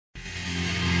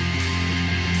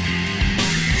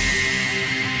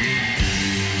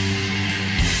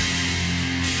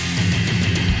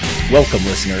Welcome,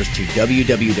 listeners, to www.ironradio.org,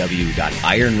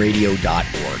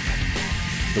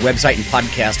 the website and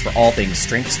podcast for all things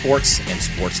strength sports and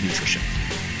sports nutrition.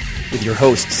 With your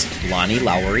hosts, Lonnie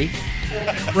Lowry.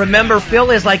 Remember,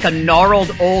 Phil is like a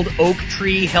gnarled old oak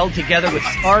tree held together with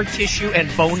scar tissue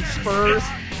and bone spurs.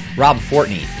 Rob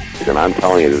Fortney. And I'm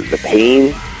telling you, the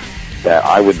pain that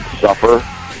I would suffer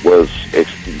was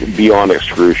beyond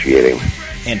excruciating.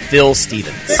 And Phil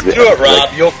Stevens. Do it,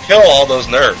 Rob. You'll kill all those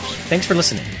nerves. Thanks for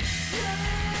listening.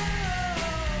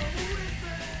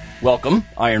 Welcome,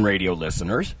 Iron Radio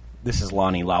listeners. This is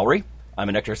Lonnie Lowry. I'm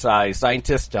an exercise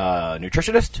scientist,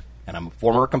 nutritionist, and I'm a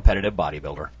former competitive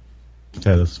bodybuilder.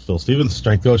 Okay, this is Phil Stevens,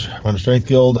 strength coach. Run a Strength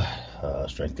Guild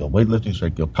weightlifting,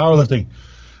 Strength Guild powerlifting,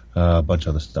 a bunch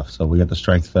of other stuff. So we got the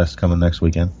Strength Fest coming next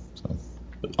weekend. So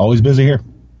always busy here.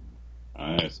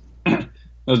 Nice. This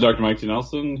is Dr. Mike T.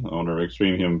 Nelson, owner of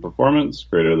Extreme Human Performance,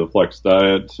 creator of the Flex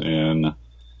Diet, and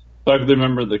faculty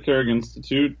member of the Carrick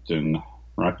Institute in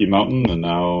Rocky Mountain, and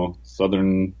now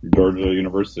Southern Georgia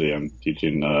University. I'm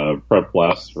teaching prep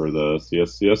class for the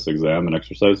CSCS exam and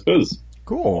exercise phys.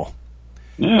 Cool.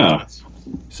 Yeah.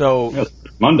 So yes,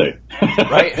 Monday.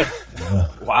 Right?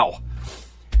 Wow.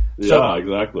 Yeah,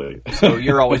 exactly. So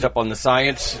you're always up on the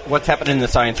science. What's happening in the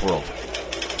science world?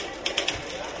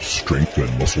 Strength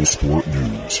and muscle sport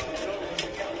news.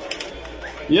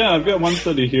 Yeah, I've got one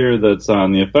study here that's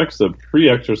on the effects of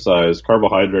pre-exercise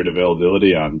carbohydrate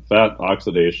availability on fat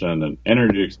oxidation and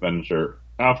energy expenditure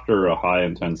after a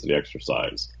high-intensity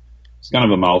exercise. It's kind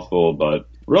of a mouthful, but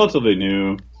relatively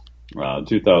new,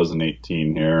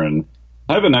 2018 here, and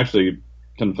I haven't actually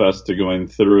confessed to going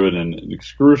through it in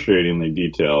excruciatingly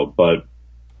detail, but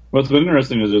what's been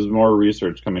interesting is there's more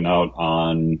research coming out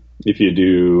on if you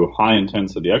do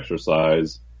high-intensity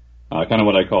exercise, kind of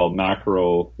what I call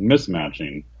macro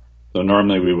mismatching. So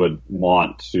normally we would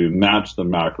want to match the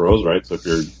macros, right? So if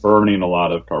you're burning a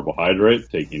lot of carbohydrate,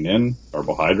 taking in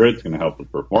carbohydrate is going to help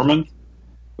with performance.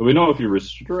 But we know if you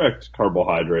restrict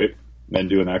carbohydrate and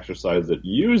do an exercise that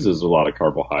uses a lot of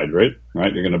carbohydrate,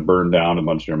 right, you're going to burn down a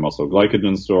bunch of your muscle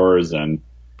glycogen stores, and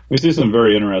we see some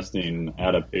very interesting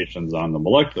adaptations on the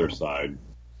molecular side.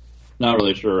 Not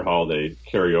really sure how they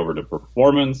carry over to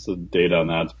performance. The data on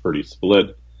that's pretty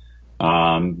split.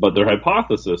 But their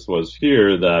hypothesis was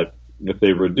here that if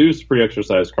they reduce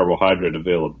pre-exercise carbohydrate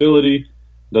availability,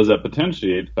 does that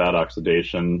potentiate fat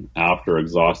oxidation after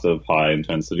exhaustive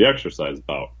high-intensity exercise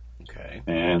bout? Okay.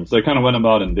 And so they kind of went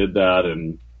about and did that,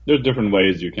 and there's different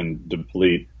ways you can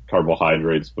deplete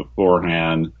carbohydrates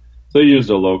beforehand. So they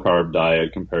used a low-carb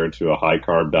diet compared to a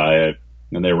high-carb diet,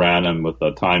 and they ran them with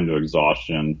a time to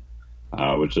exhaustion,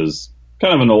 which is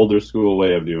kind of an older school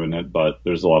way of doing it, but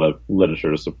there's a lot of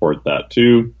literature to support that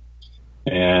too.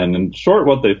 And in short,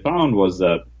 what they found was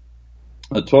that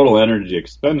the total energy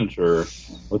expenditure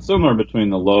was similar between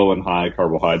the low and high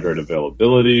carbohydrate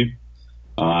availability.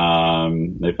 They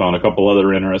found a couple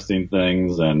other interesting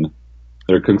things, and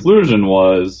their conclusion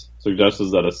suggests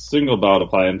that a single bout of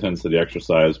high-intensity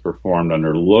exercise performed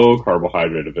under low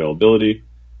carbohydrate availability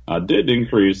did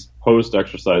increase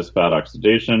post-exercise fat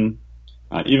oxidation,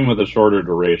 even with a shorter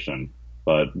duration.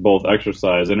 But both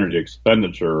exercise energy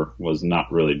expenditure was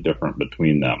not really different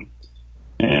between them.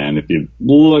 And if you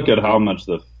look at how much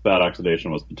the fat oxidation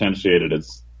was potentiated,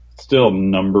 it's still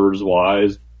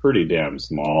numbers-wise pretty damn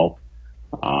small.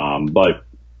 But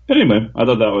anyway, I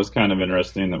thought that was kind of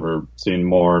interesting that we're seeing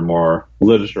more and more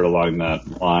literature along that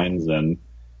lines, and,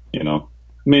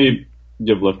 maybe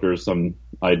give lifters some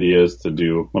ideas to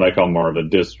do what I call more of a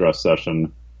distress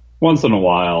session once in a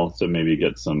while to maybe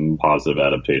get some positive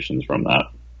adaptations from that.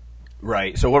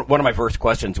 Right. So one of my first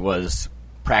questions was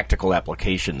practical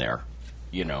application there,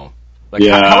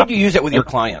 How do you use it with your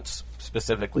clients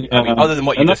specifically? Yeah, other than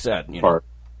what you just said, Part.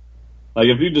 Like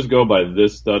if you just go by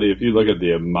this study, if you look at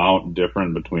the amount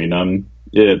different between them,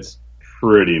 it's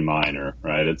pretty minor,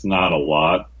 right? It's not a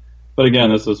lot. But again,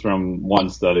 this is from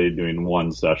one study doing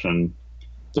one session.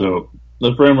 So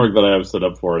the framework that I have set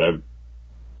up for it, I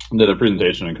did a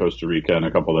presentation in Costa Rica and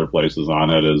a couple other places on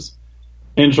it, is,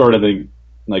 in short, I think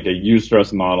like a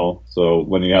eustress model. So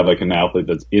when you have like an athlete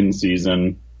that's in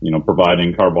season,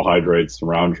 providing carbohydrates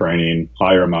around training,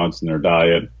 higher amounts in their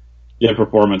diet, get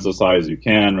performance as high as you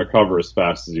can, recover as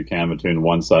fast as you can between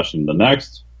one session and the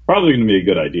next, probably going to be a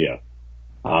good idea.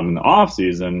 In the off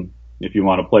season, if you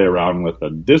want to play around with a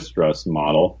distress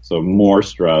model, so more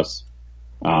stress,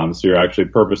 so you're actually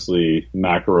purposely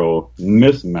macro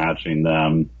mismatching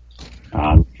them,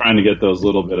 trying to get those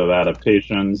little bit of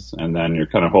adaptations, and then you're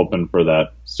kind of hoping for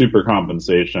that super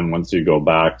compensation once you go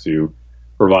back to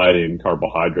providing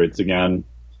carbohydrates again.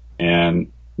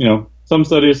 And, some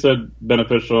studies said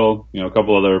beneficial. A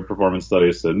couple other performance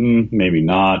studies said maybe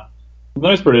not. The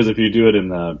nice part is if you do it in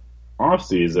the off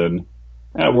season,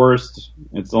 at worst,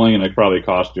 it's only going to probably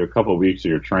cost you a couple weeks of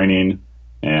your training,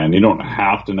 and you don't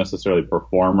have to necessarily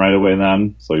perform right away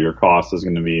then, so your cost is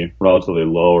going to be relatively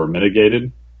low or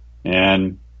mitigated.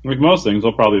 And like most things,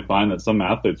 we'll probably find that some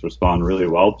athletes respond really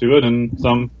well to it, and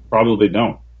some probably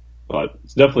don't. But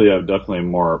it's definitely a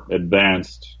more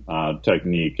advanced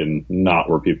technique, and not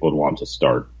where people would want to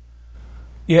start.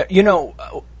 Yeah,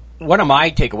 one of my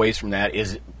takeaways from that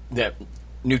is that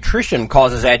nutrition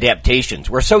causes adaptations.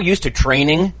 We're so used to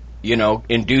training,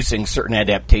 inducing certain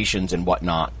adaptations and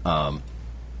whatnot.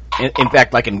 In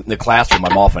fact, like in the classroom,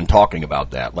 I'm often talking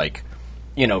about that. Like,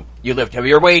 you lift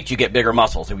heavier weights, you get bigger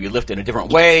muscles. If you lift in a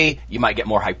different way, you might get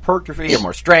more hypertrophy or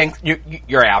more strength.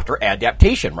 You're after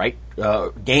adaptation, right?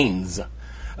 Gains.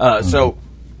 So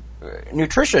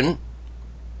nutrition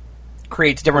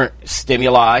creates different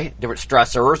stimuli, different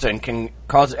stressors, and can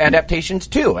cause adaptations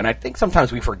too. And I think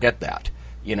sometimes we forget that.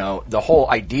 The whole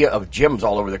idea of gyms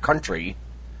all over the country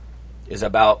is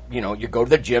about, you go to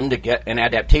the gym to get an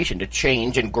adaptation, to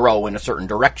change and grow in a certain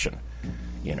direction,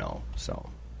 so.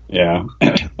 Yeah.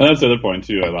 And that's the other point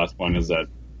too, our last point is that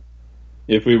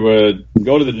if we would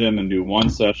go to the gym and do one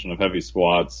session of heavy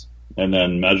squats and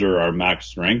then measure our max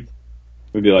strength,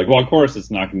 we'd be like, well, of course it's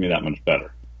not going to be that much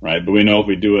better, right? But we know if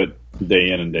we do it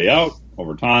day in and day out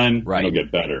over time, right, it'll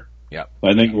get better. Yeah.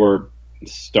 I think we're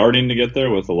starting to get there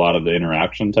with a lot of the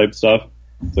interaction type stuff.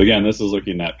 So again, this is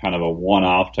looking at kind of a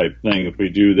one-off type thing. If we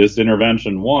do this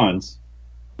intervention once,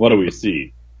 what do we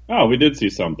see? Oh, we did see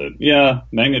something. Yeah,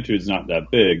 magnitude's not that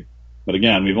big, but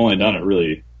again, we've only done it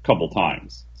really a couple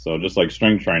times. So just like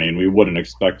strength training, we wouldn't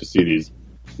expect to see these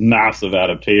massive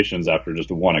adaptations after just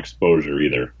one exposure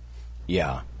either.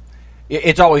 Yeah.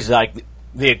 It's always like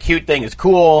the acute thing is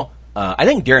cool. I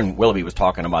think Darren Willoughby was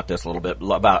talking about this a little bit,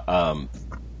 about,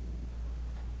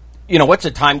 what's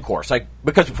a time course? Like,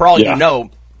 because for all you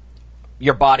know,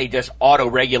 your body just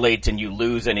auto-regulates and you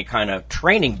lose any kind of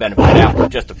training benefit after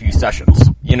just a few sessions.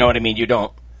 You know what I mean? You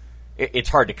don't. It's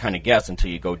hard to kind of guess until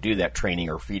you go do that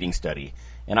training or feeding study,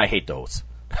 and I hate those.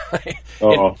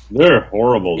 They're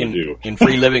horrible to do. In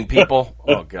free living people?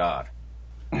 Oh, God.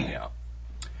 Yeah.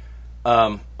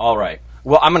 All right.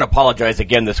 Well, I'm going to apologize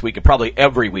again this week, and probably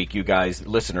every week, you guys,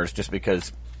 listeners, just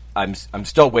because I'm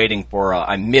still waiting for,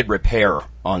 I'm mid-repair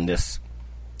on this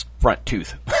front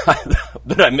tooth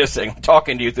that I'm missing. I'm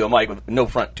talking to you through a mic with no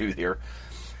front tooth here.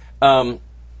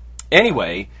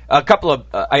 Anyway, a couple of,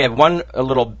 I have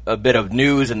a bit of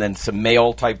news and then some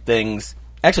mail type things.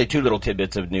 Actually, two little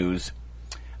tidbits of news.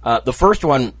 The first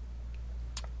one,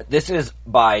 this is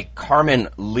by Carmen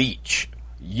Leach.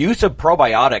 Use of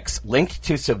probiotics linked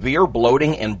to severe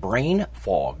bloating and brain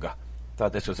fog.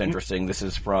 Thought this was interesting. This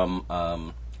is from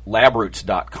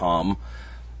labroots.com.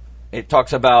 It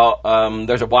talks about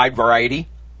there's a wide variety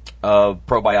of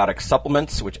probiotic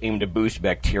supplements which aim to boost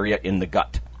bacteria in the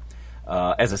gut.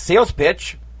 As a sales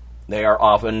pitch, they are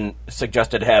often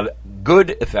suggested to have good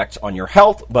effects on your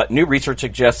health, but new research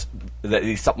suggests that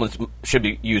these supplements should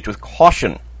be used with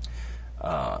caution.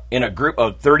 In a group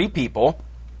of 30 people,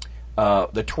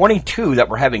 the 22 that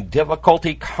were having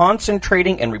difficulty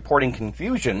concentrating and reporting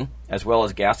confusion, as well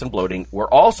as gas and bloating,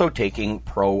 were also taking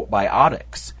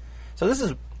probiotics. So this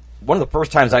is one of the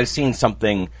first times I've seen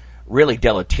something really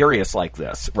deleterious like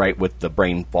this, right, with the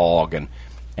brain fog and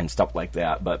stuff like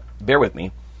that. But bear with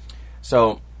me.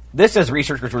 So this is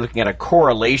researchers were looking at a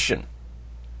correlation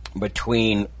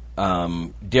between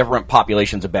different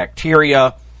populations of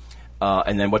bacteria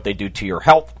and then what they do to your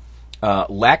health.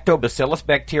 Lactobacillus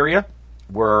bacteria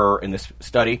were, in this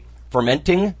study,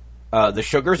 fermenting the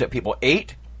sugars that people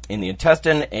ate in the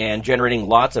intestine and generating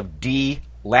lots of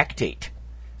D-lactate,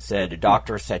 said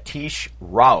Dr. Satish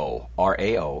Rao,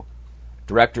 R-A-O,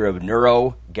 Director of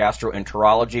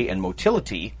Neurogastroenterology and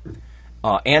Motility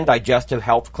and Digestive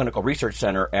Health Clinical Research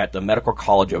Center at the Medical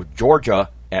College of Georgia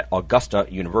at Augusta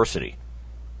University.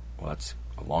 Well, that's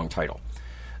a long title.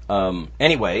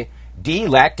 Anyway,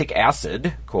 D-lactic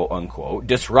acid, quote unquote,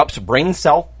 disrupts brain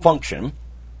cell function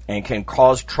and can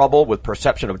cause trouble with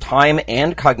perception of time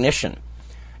and cognition.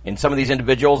 In some of these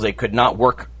individuals, they could not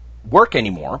work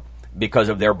anymore because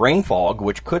of their brain fog,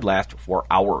 which could last for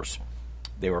hours.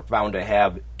 They were found to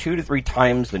have 2 to 3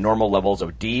 times the normal levels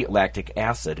of D-lactic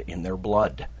acid in their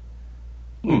blood.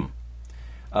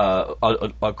 A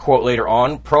quote later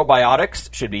on,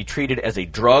 probiotics should be treated as a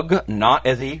drug, not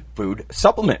as a food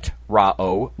supplement,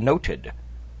 Rao noted.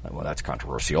 Well, that's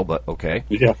controversial, but okay.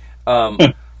 Yeah.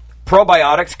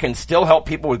 Probiotics can still help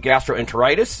people with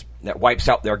gastroenteritis that wipes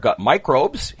out their gut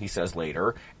microbes, he says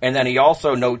later. And then he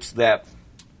also notes that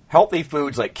healthy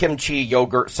foods like kimchi,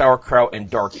 yogurt, sauerkraut, and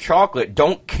dark chocolate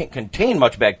don't contain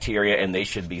much bacteria, and they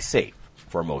should be safe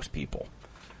for most people.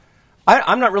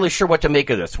 I'm not really sure what to make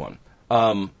of this one,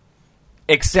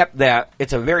 except that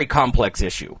it's a very complex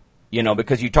issue,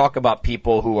 because you talk about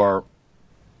people who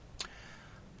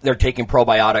they're taking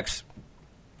probiotics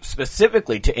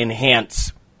specifically to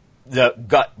enhance the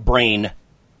gut-brain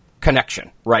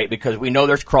connection, right? Because we know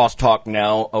there's crosstalk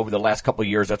now over the last couple of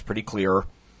years. That's pretty clear.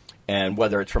 And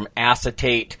whether it's from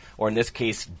acetate or in this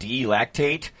case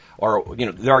D-lactate, or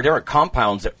there are different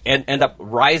compounds that end up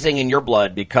rising in your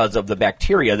blood because of the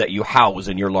bacteria that you house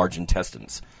in your large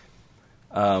intestines.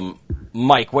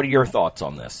 Mike, what are your thoughts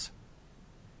on this?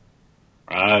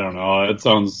 I don't know. It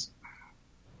sounds...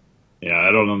 Yeah,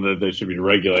 I don't know that they should be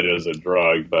regulated as a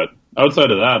drug, but outside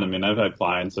of that, I mean, I've had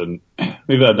clients, and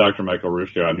we've had Dr. Michael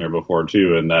Ruscio on here before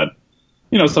too, and that,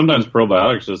 sometimes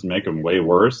probiotics just make them way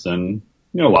worse, and,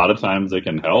 a lot of times they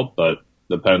can help, but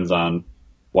depends on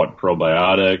what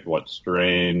probiotic, what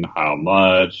strain, how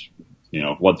much,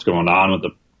 what's going on with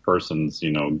the person's,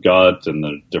 gut and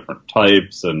the different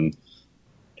types, and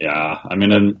yeah, I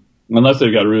mean, unless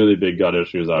they've got really big gut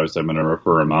issues, obviously I'm going to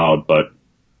refer them out, but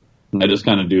I just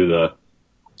kind of do the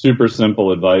super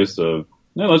simple advice of,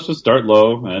 let's just start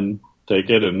low and take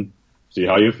it and see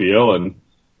how you feel. And if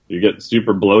you get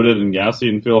super bloated and gassy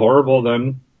and feel horrible,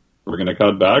 then we're going to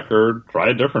cut back or try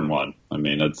a different one. I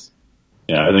mean, I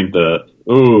think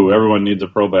everyone needs a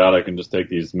probiotic and just take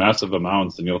these massive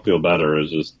amounts and you'll feel better is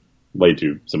just way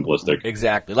too simplistic.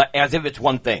 Exactly. As if it's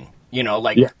one thing, Yeah,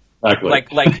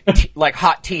 exactly. like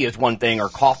hot tea is one thing or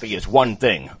coffee is one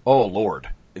thing. Oh, Lord.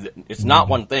 It's not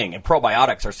one thing, and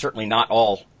probiotics are certainly not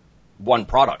all one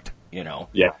product,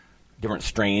 Yeah. Different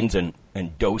strains and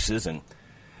doses. And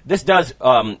this does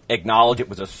acknowledge it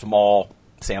was a small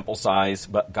sample size,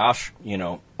 but gosh,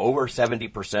 over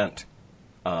 70%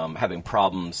 having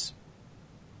problems,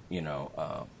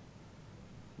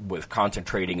 with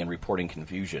concentrating and reporting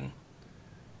confusion.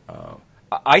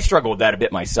 I struggle with that a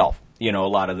bit myself, a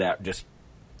lot of that just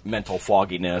mental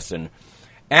fogginess. And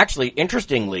actually,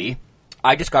 interestingly,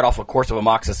 I just got off a course of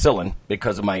amoxicillin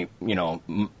because of my,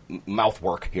 mouth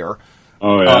work here.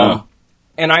 Oh, yeah.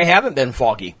 And I haven't been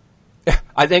foggy.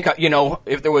 I think,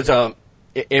 if there was I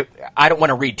don't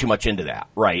want to read too much into that,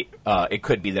 right? It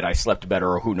could be that I slept better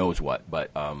or who knows what.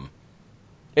 But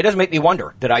it does make me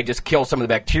wonder, did I just kill some of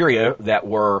the bacteria that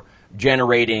were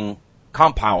generating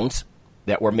compounds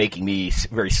that were making me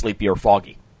very sleepy or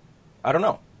foggy? I don't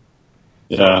know.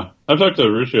 Yeah. I've talked to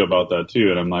Ruscio about that, too,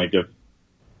 and I'm like,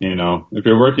 if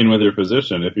you're working with your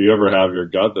physician, if you ever have your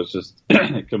gut that's just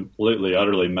completely,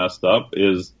 utterly messed up,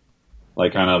 is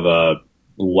like kind of a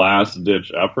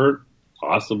last-ditch effort,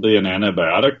 possibly an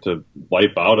antibiotic to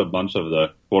wipe out a bunch of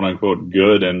the quote-unquote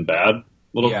good and bad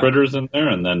little critters in there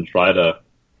and then try to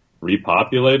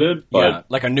repopulate it. But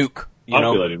like a nuke.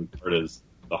 Populating part is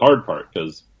the hard part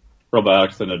because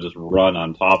probiotics tend to just run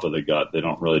on top of the gut. They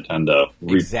don't really tend to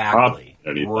repopulate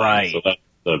anything. Right. So that's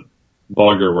the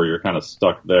bugger where you're kind of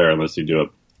stuck there unless you do a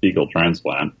fecal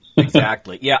transplant.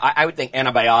 Exactly. Yeah, I would think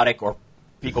antibiotic or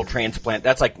fecal transplant,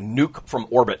 that's like nuke from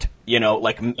orbit,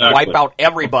 exactly. Wipe out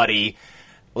everybody,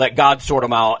 let God sort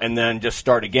them out, and then just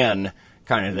start again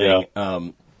kind of thing. Yeah.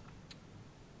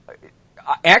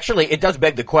 Actually, it does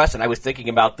beg the question. I was thinking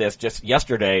about this just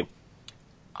yesterday.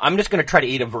 I'm just going to try to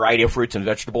eat a variety of fruits and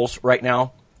vegetables right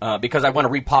now because I want to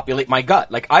repopulate my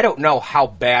gut. Like, I don't know how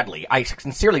badly. I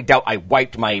sincerely doubt I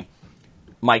wiped my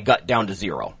gut down to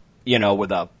zero,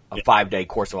 with a 5-day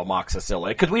course of amoxicillin.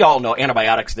 Because we all know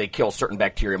antibiotics, they kill certain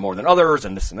bacteria more than others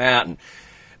and this and that.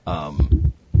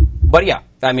 And, but yeah,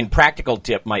 I mean, practical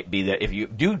tip might be that if you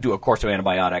do a course of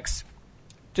antibiotics,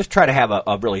 just try to have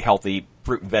a really healthy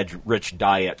fruit and veg-rich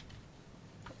diet,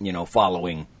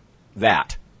 following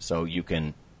that. So you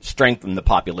can strengthen the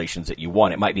populations that you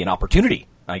want. It might be an opportunity,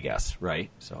 I guess, right?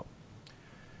 So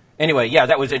anyway, yeah,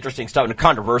 that was interesting stuff and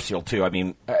controversial, too. I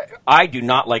mean, I do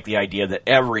not like the idea that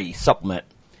every supplement,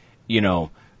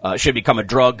 should become a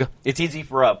drug. It's easy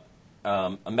for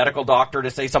a medical doctor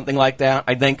to say something like that,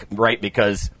 I think, right?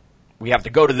 Because we have to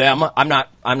go to them. I'm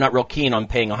not real keen on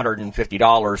paying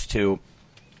 $150 to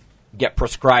get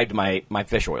prescribed my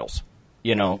fish oils.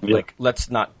 Like, let's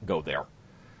not go there.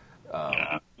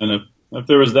 Yeah, and if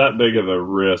there was that big of a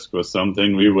risk with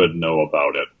something, we would know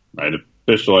about it, right? If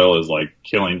fish oil is like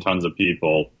killing tons of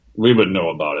people, we would know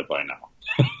about it by now.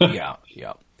 Yeah.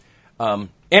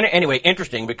 And anyway,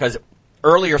 interesting because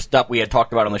earlier stuff we had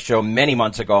talked about on the show many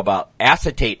months ago about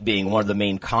acetate being one of the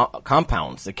main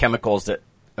compounds, the chemicals that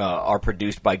are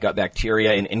produced by gut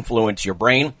bacteria and influence your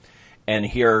brain. And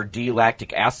here,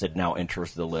 D-lactic acid now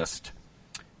enters the list.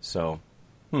 So,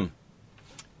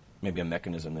 maybe a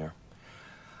mechanism there.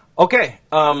 Okay,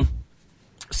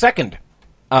 second,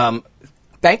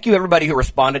 thank you everybody who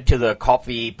responded to the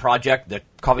coffee project, the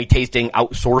coffee tasting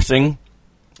outsourcing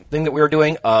thing that we were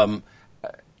doing.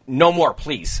 No more,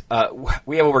 please.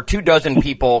 We have over 24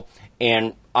 people,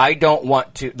 and I don't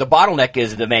want to. The bottleneck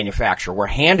is the manufacturer. We're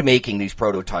hand making these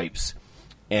prototypes,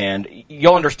 and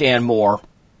you'll understand more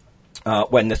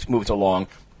when this moves along.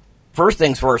 First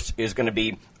things first is going to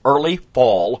be early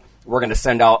fall. We're going to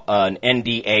send out an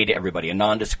NDA to everybody, a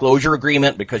non-disclosure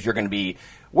agreement, because you're going to be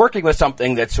working with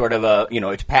something that's sort of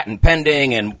it's patent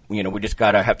pending, and we just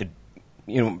have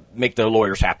to make the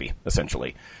lawyers happy,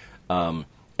 essentially.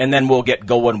 And then we'll get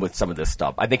going with some of this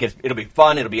stuff. I think it'll be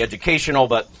fun. It'll be educational.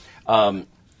 But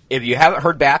if you haven't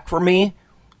heard back from me,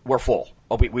 we're full.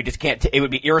 We just can't. It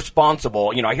would be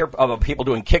irresponsible. I hear of people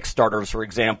doing Kickstarters, for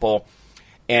example,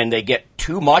 and they get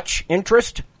too much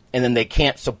interest, and then they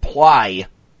can't supply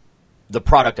the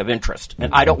product of interest.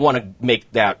 And I don't want to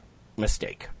make that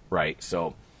mistake, right?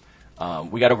 So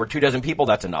we got over 24 people.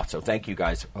 That's enough. So thank you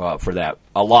guys for that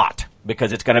a lot,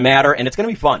 because it's going to matter, and it's going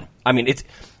to be fun. I mean,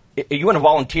 you want to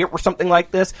volunteer for something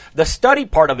like this? The study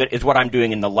part of it is what I'm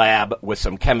doing in the lab with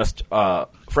some chemist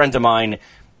friends of mine,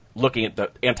 looking at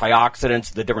the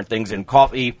antioxidants, the different things in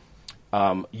coffee.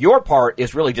 Your part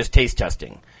is really just taste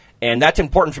testing. And that's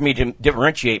important for me to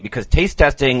differentiate, because taste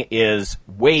testing is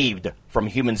waived from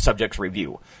human subjects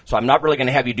review. So I'm not really going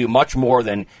to have you do much more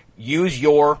than use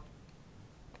your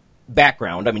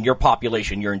background, your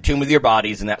population, you're in tune with your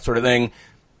bodies and that sort of thing,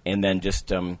 and then just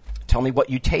tell me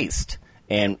what you taste.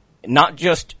 And not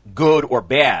just good or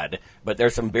bad, but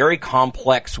there's some very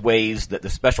complex ways that the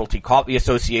Specialty Coffee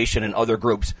Association and other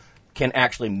groups can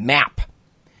actually map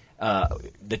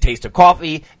the taste of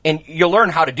coffee, and you'll learn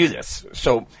how to do this.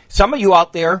 So some of you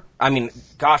out there,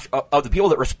 of the people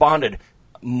that responded,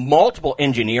 multiple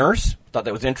engineers thought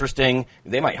that was interesting.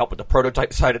 They might help with the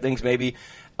prototype side of things, maybe.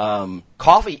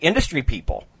 Coffee industry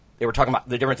people, they were talking about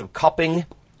the difference of cupping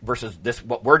versus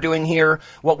what we're doing here.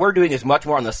 What we're doing is much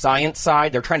more on the science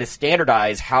side. They're trying to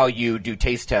standardize how you do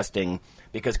taste testing,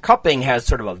 because cupping has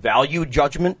sort of a value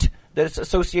judgment that is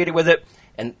associated with it,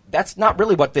 and that's not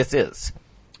really what this is.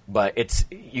 But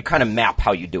you kind of map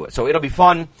how you do it. So it'll be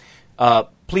fun.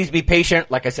 Please be patient.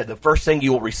 Like I said, the first thing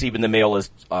you will receive in the mail is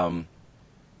a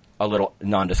little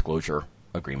non-disclosure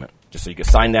agreement. Just so you can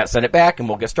sign that, send it back, and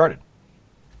we'll get started.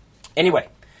 Anyway,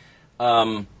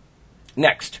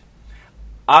 next,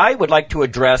 I would like to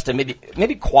address and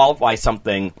maybe qualify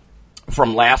something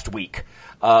from last week.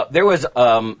 There was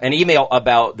an email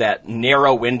about that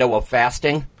narrow window of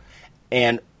fasting,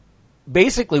 and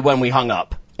basically when we hung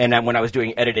up, and when I was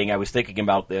doing editing, I was thinking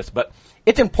about this, but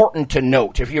it's important to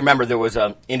note. If you remember, there was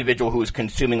an individual who was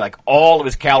consuming all of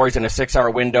his calories in a 6-hour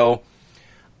window.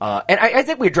 And I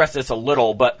think we addressed this a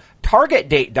little, but target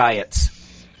date diets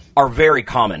are very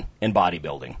common in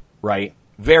bodybuilding, right?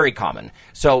 Very common.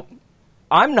 So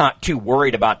I'm not too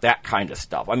worried about that kind of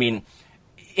stuff.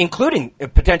 Including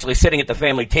potentially sitting at the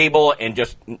family table and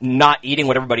just not eating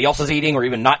what everybody else is eating, or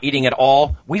even not eating at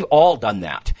all. We've all done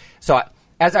that. So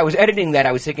as I was editing that,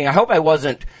 I was thinking, I hope I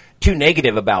wasn't too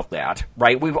negative about that,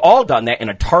 right? We've all done that in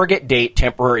a target date,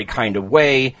 temporary kind of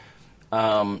way.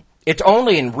 It's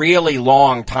only in really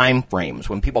long time frames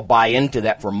when people buy into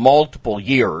that for multiple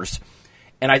years.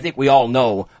 And I think we all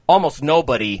know almost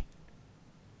nobody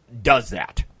does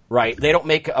that, right? They don't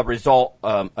make a result,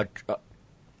 an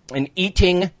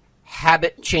eating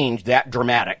habit change that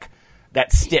dramatic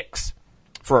that sticks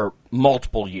for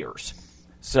multiple years.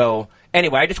 So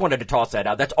anyway, I just wanted to toss that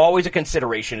out. That's always a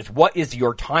consideration, is what is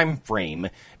your time frame?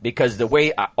 Because the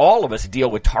way all of us deal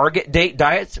with target date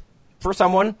diets for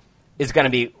someone is going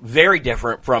to be very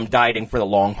different from dieting for the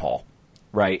long haul,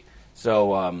 right?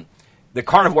 So the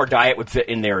carnivore diet would fit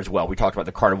in there as well. We talked about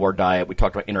the carnivore diet. We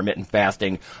talked about intermittent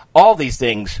fasting. All these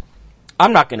things,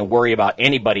 I'm not going to worry about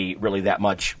anybody really that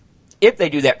much if they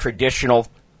do that traditional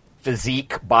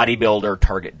physique bodybuilder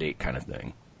target date kind of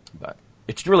thing. But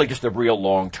it's really just the real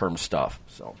long-term stuff.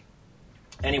 So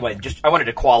anyway, I wanted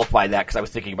to qualify that because I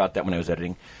was thinking about that when I was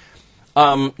editing.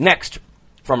 Next,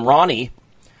 from Ronnie,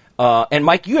 and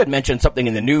Mike, you had mentioned something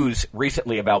in the news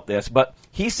recently about this, but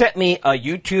he sent me a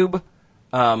YouTube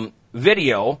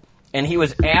video, and he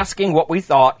was asking what we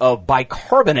thought of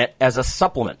bicarbonate as a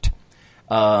supplement.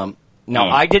 Now,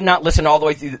 I did not listen all the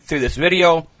way through this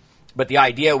video, but the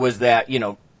idea was that,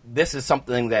 this is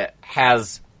something that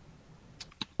has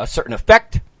a certain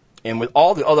effect, and with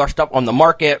all the other stuff on the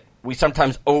market, we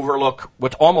sometimes overlook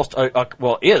what's almost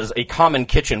is a common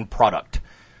kitchen product.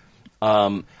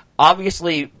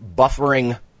 Obviously,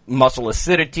 buffering muscle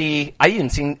acidity. I even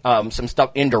seen some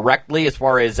stuff indirectly as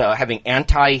far as having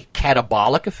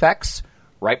anti-catabolic effects,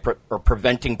 right, or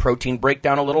preventing protein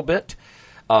breakdown a little bit.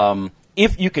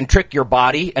 If you can trick your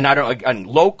body, and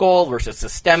local versus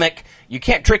systemic, you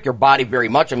can't trick your body very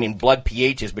much. I mean, blood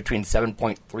pH is between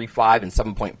 7.35 and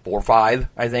 7.45,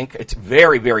 I think. It's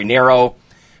very, very narrow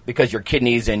because your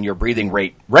kidneys and your breathing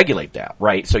rate regulate that,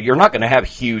 right? So you're not going to have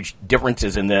huge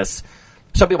differences in this.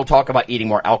 Some people talk about eating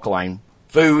more alkaline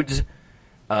foods.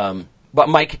 But,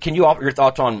 Mike, can you offer your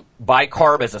thoughts on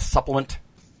bicarb as a supplement?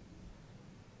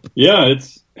 Yeah,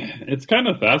 it's kind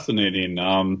of fascinating.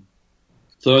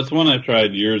 So it's one I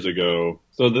tried years ago.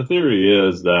 So the theory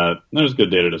is that, there's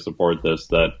good data to support this,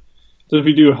 that so if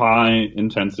you do high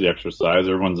intensity exercise,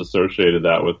 everyone's associated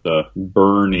that with the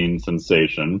burning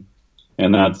sensation,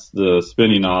 and that's the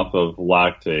spinning off of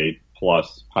lactate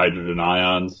plus hydrogen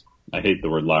ions. I hate the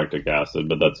word lactic acid,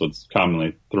 but that's what's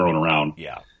commonly thrown around.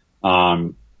 Yeah.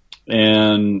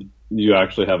 And you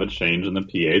actually have a change in the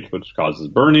pH, which causes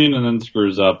burning and then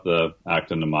screws up the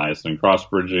actin to myosin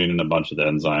cross-bridging and a bunch of the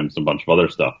enzymes and a bunch of other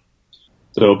stuff.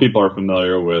 So people are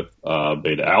familiar with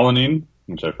beta-alanine,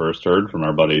 which I first heard from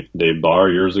our buddy Dave Barr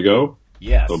years ago.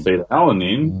 Yes. So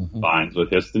beta-alanine binds with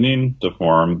histamine to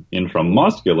form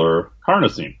intramuscular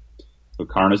carnosine. So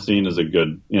carnosine is a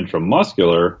good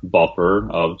intramuscular buffer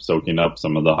of soaking up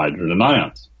some of the hydrogen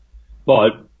ions.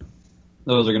 But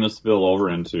those are going to spill over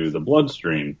into the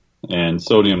bloodstream. And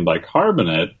sodium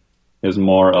bicarbonate is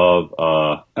more of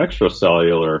an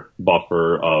extracellular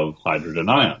buffer of hydrogen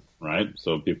ions, right?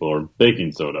 So people are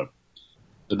baking soda.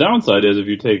 The downside is if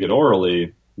you take it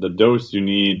orally, the dose you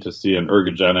need to see an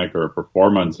ergogenic or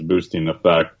performance-boosting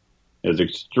effect is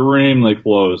extremely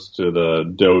close to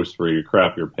the dose where you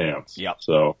crap your pants. Yep.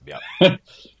 So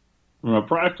from a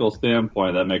practical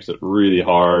standpoint, that makes it really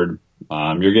hard.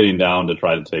 You're getting down to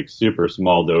try to take super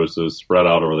small doses spread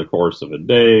out over the course of a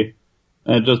day,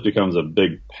 and it just becomes a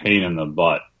big pain in the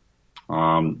butt.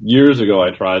 Years ago, I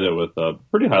tried it with a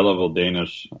pretty high-level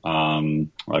Danish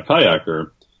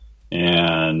kayaker,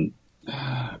 and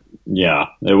yeah,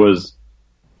 it was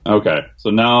okay.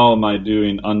 So now am I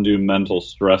doing undue mental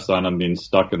stress on him being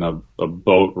stuck in a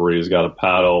boat where he's got a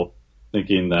paddle,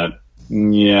 thinking that,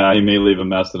 yeah, he may leave a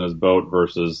mess in his boat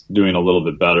versus doing a little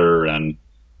bit better, and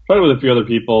tried it with a few other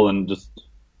people and just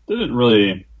didn't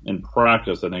really, in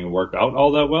practice, I think, work out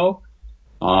all that well.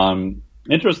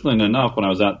 Interestingly enough, when I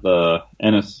was at the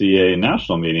NSCA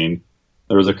national meeting,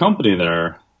 there was a company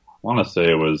there, I want to say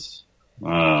it was,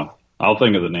 I'll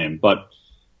think of the name, but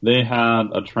they had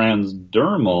a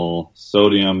transdermal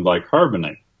sodium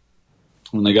bicarbonate.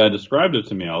 When the guy described it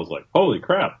to me, I was like, holy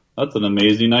crap, that's an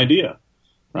amazing idea,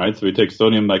 right? So we take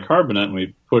sodium bicarbonate and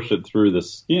we push it through the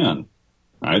skin.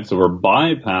 Right, so we're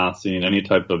bypassing any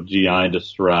type of GI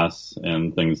distress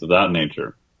and things of that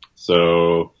nature.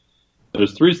 So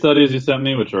there's 3 studies you sent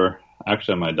me, which are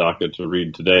actually on my docket to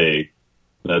read today,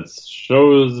 that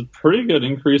shows a pretty good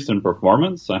increase in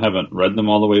performance. I haven't read them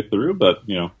all the way through, but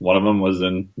one of them was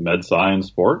in MedSci and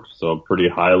Sport, so a pretty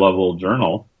high-level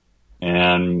journal.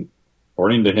 And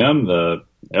according to him, the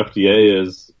FDA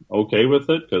is okay with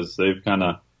it because they've kind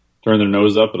of turned their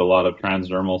nose up at a lot of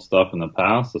transdermal stuff in the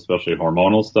past, especially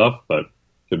hormonal stuff, but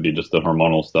could be just the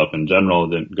hormonal stuff in general.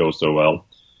 It didn't go so well.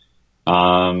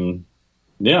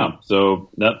 Yeah, so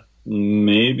that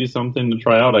may be something to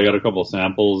try out. I got a couple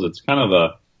samples. It's kind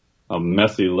of a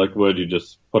messy liquid you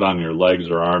just put on your legs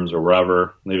or arms or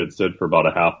wherever, leave it sit for about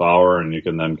a half hour, and you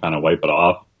can then kind of wipe it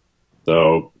off.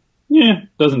 So, yeah, it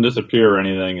doesn't disappear or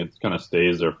anything. It kind of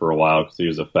stays there for a while because you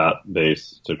use a fat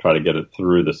base to try to get it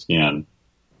through the skin.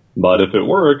 But if it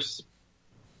works,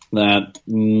 that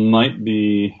might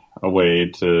be a way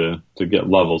to get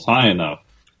levels high enough.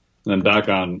 And then back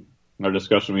on our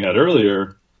discussion we had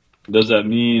earlier, does that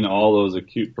mean all those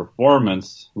acute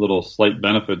performance, little slight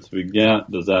benefits we get,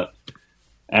 does that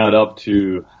add up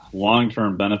to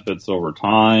long-term benefits over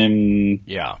time?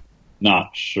 Yeah.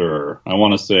 Not sure. I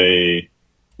want to say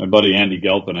my buddy Andy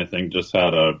Gelpin, I think, just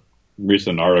had a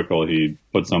recent article he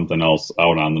put something else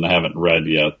out on that I haven't read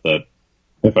yet that,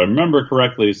 if I remember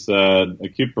correctly, said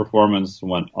acute performance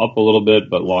went up a little bit,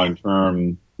 but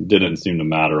long-term didn't seem to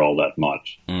matter all that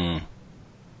much.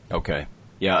 Okay.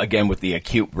 Yeah, again, with the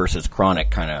acute versus chronic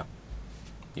kind of,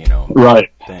 right.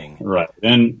 thing. Right.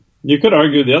 And you could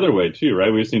argue the other way, too,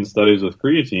 right? We've seen studies with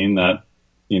creatine that,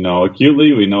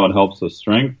 acutely we know it helps with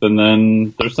strength, and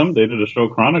then there's some data to show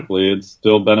chronically it's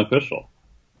still beneficial.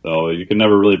 So you can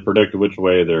never really predict which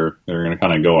way they're going to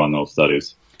kind of go on those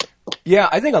studies. Yeah,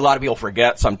 I think a lot of people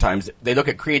forget sometimes. They look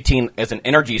at creatine as an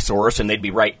energy source, and they'd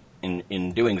be right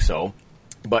in doing so.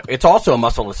 But it's also a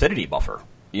muscle acidity buffer,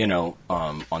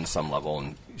 on some level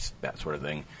and that sort of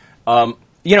thing.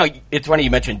 It's funny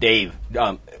you mentioned Dave.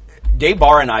 Dave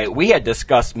Barr and I, we had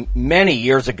discussed many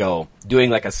years ago doing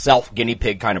like a self guinea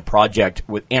pig kind of project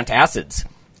with antacids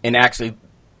and actually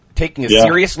taking a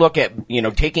serious look at,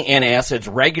 taking antacids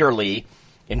regularly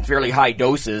in fairly high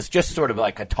doses, just sort of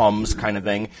like a Tums kind of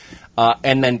thing,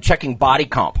 and then checking body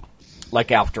comp,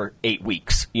 like after 8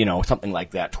 weeks, something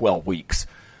like that, 12 weeks.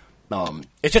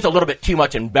 It's just a little bit too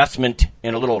much investment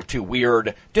and a little too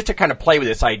weird just to kind of play with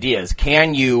this idea is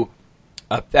can you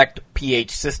affect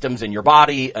pH systems in your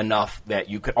body enough that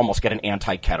you could almost get an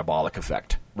anti-catabolic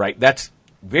effect, right? That's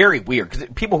very weird because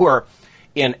people who are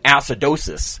in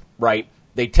acidosis, right,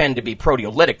 they tend to be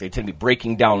proteolytic. They tend to be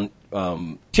breaking down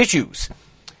tissues.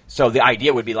 So the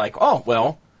idea would be like, oh,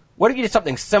 well, what if you did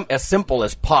something as simple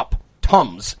as pop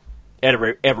Tums at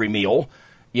every meal?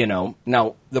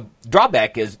 Now the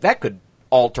drawback is that could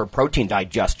alter protein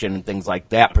digestion and things like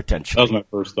that potentially. That was my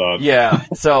first thought. Yeah,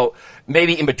 so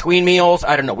maybe in between meals,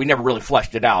 I don't know. We never really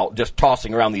fleshed it out, just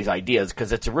tossing around these ideas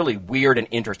because it's a really weird and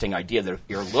interesting idea that if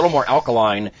you're a little more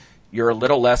alkaline, you're a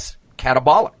little less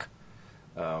catabolic.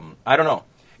 I don't know.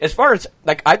 As far as,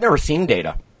 I've never seen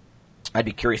data. I'd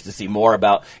be curious to see more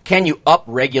about, can you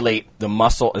upregulate the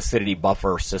muscle acidity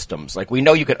buffer systems? Like, we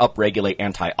know you could upregulate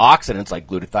antioxidants like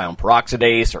glutathione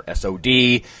peroxidase or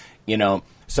SOD,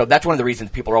 So that's one of the reasons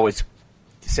people are always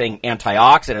saying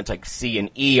antioxidants like C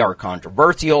and E are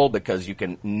controversial because you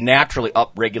can naturally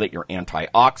upregulate your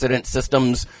antioxidant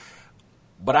systems.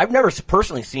 But I've never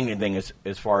personally seen anything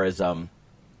as far as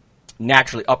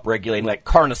naturally upregulating like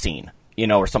carnosine,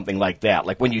 or something like that.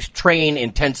 Like when you train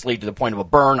intensely to the point of a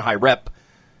burn, high rep,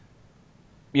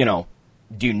 do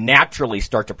you naturally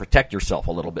start to protect yourself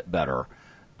a little bit better?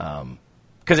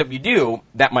 Because if you do,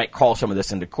 that might call some of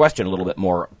this into question a little bit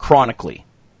more chronically,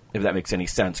 if that makes any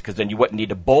sense, because then you wouldn't need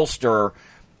to bolster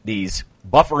these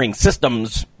buffering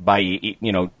systems by,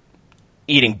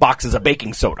 eating boxes of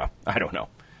baking soda. I don't know.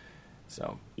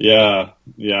 So yeah,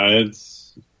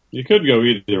 you could go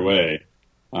either way.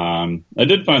 I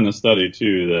did find the study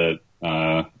too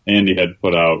that Andy had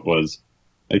put out was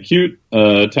acute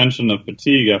tension of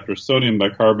fatigue after sodium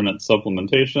bicarbonate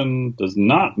supplementation does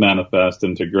not manifest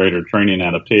into greater training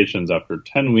adaptations after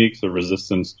 10 weeks of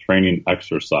resistance training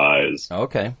exercise.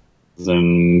 Okay.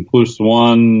 In Plus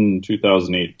One,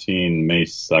 2018, May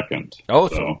 2nd. Oh,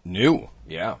 so new.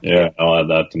 Yeah. Yeah, I'll add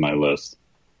that to my list.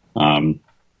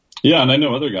 Yeah, and I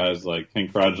know other guys like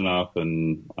Hank Krajinoff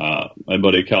and my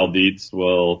buddy Cal Dietz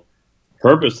will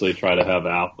purposely try to have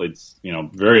athletes,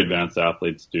 very advanced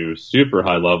athletes do super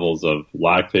high levels of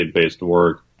lactate-based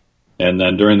work, and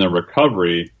then during the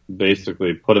recovery,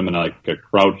 basically put them in a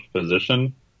crouched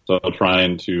position, so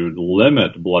trying to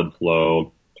limit blood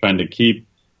flow, trying to keep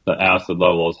the acid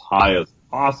level as high as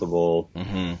possible,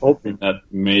 hoping that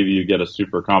maybe you get a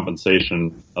super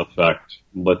compensation effect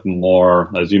with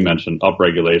more, as you mentioned,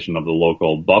 upregulation of the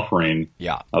local buffering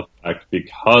effect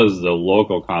because the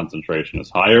local concentration is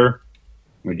higher.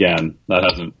 Again, that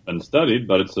hasn't been studied,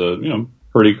 but it's a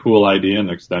pretty cool idea and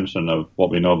extension of what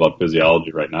we know about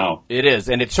physiology right now. It is,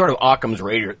 and it's sort of Occam's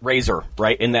razor,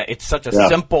 right? In that it's such a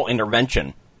simple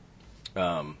intervention.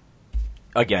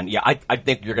 Again, I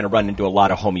think you're going to run into a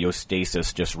lot of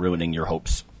homeostasis just ruining your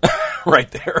hopes right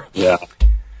there. Yeah.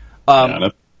 And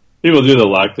if people do the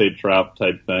lactate trap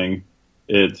type thing,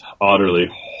 it's utterly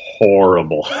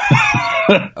horrible.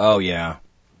 Oh, yeah.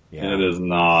 It is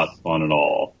not fun at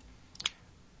all.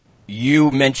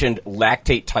 You mentioned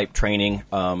lactate type training.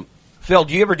 Phil,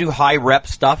 do you ever do high rep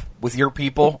stuff with your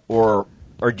people or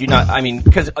do you not? I mean,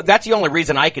 because that's the only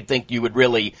reason I could think you would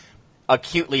really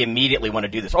acutely immediately want to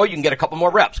do this. Oh, you can get a couple more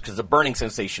reps because the burning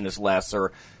sensation is less.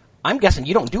 Or I'm guessing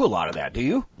you don't do a lot of that, do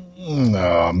you? No,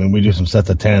 I mean, we do some sets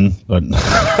of 10, but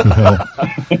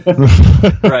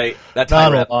right. That's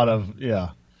not a lot of,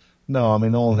 No, I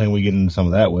mean, the only thing we get into some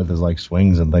of that with is like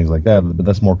swings and things like that, but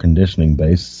that's more conditioning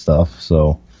based stuff.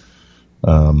 So,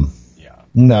 no,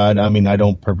 I mean, I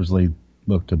don't purposely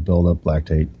look to build up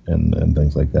lactate and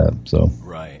things like that. So,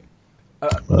 right.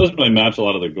 It doesn't really match a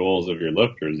lot of the goals of your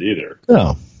lifters either.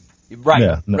 No. Right.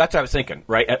 Yeah, no. That's what I was thinking,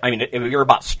 right? I mean, if you're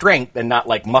about strength and not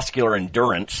like muscular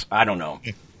endurance, I don't know.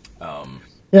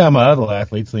 Yeah, my other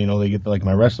athletes, they get, like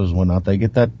my wrestlers and whatnot, they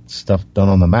get that stuff done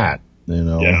on the mat,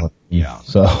 Yeah.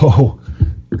 So,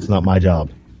 it's not my job.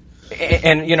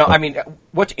 And I mean,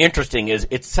 what's interesting is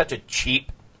it's such a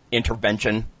cheap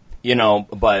intervention,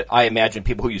 but I imagine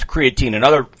people who use creatine and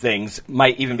other things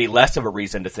might even be less of a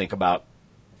reason to think about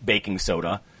baking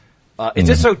soda. It's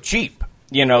just so cheap,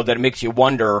 that it makes you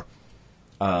wonder,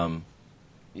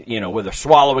 whether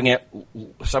swallowing it,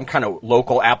 some kind of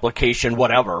local application,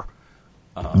 whatever.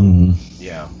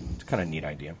 Yeah, it's kind of a neat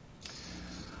idea.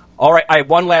 All right, I have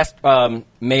one last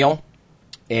mail,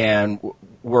 and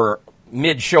we're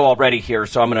mid-show already here,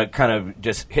 so I'm going to kind of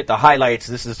just hit the highlights.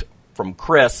 This is from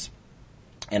Chris,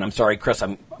 and I'm sorry, Chris,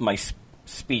 my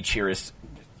speech here is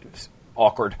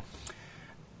awkward.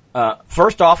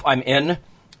 First off, I'm in.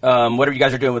 Whatever you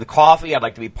guys are doing with the coffee, I'd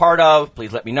like to be part of.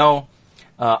 Please let me know.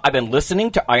 I've been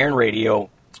listening to Iron Radio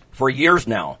for years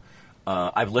now.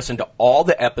 I've listened to all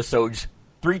the episodes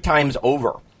 3 times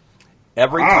over.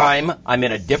 Every time I'm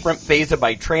in a different phase of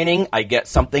my training, I get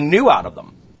something new out of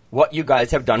them. What you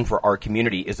guys have done for our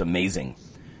community is amazing.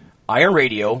 Iron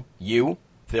Radio, you,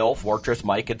 Phil, Fortress,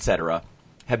 Mike, etc.,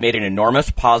 have made an enormous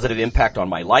positive impact on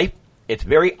my life. It's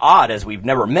very odd as we've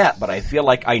never met, but I feel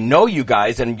like I know you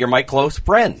guys and you're my close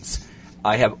friends.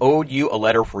 I have owed you a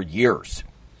letter for years.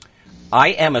 I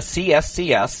am a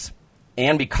CSCS,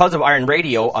 and because of Iron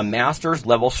Radio, a master's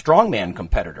level strongman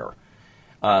competitor.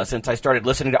 Since I started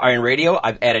listening to Iron Radio,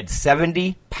 I've added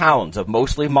 70 pounds of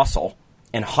mostly muscle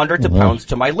and hundreds of pounds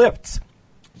to my lifts.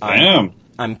 I'm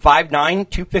 5'9",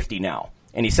 250 now,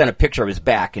 and he sent a picture of his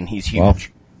back, and he's huge. Wow.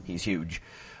 He's huge.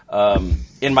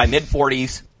 In my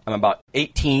mid-40s, I'm about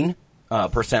 18%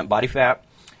 body fat.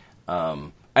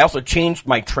 I also changed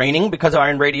my training because of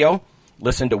Iron Radio.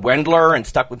 Listened to Wendler and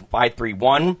stuck with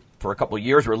 531 for a couple of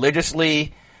years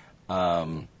religiously.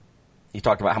 He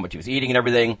talked about how much he was eating and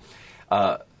everything.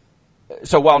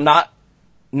 So while not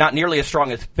nearly as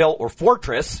strong as Phil or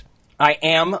Fortress, I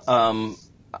am.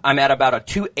 I'm at about a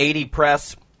 280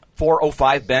 press,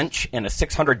 405 bench, and a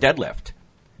 600 deadlift.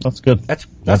 That's good.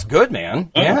 That's good,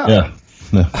 man. Yeah.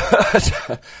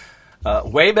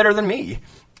 Way better than me.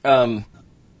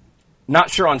 Not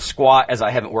sure on squat, as I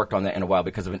haven't worked on that in a while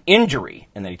because of an injury.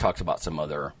 And then he talks about some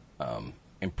other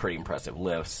pretty impressive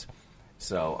lifts.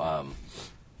 So,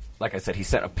 like I said, he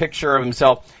sent a picture of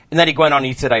himself. And then he went on and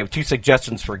he said, I have 2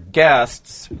 suggestions for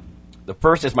guests. The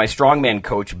first is my strongman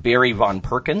coach, Barry Von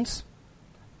Perkins.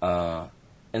 And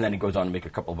then he goes on to make a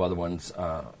couple of other ones.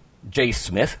 Jay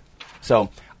Smith.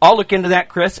 So I'll look into that,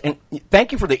 Chris. And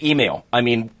thank you for the email. I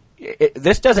mean,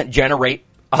 this doesn't generate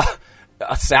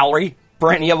a salary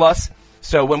for any of us.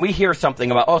 So when we hear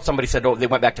something about, somebody said, they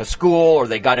went back to school or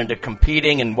they got into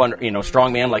competing and won,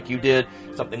 strongman like you did,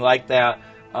 something like that,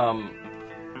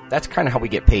 that's kind of how we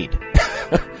get paid,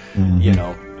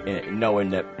 knowing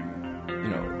that,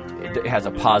 it has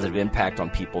a positive impact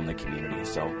on people in the community.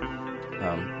 So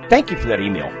thank you for that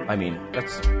email. I mean,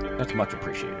 that's much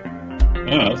appreciated.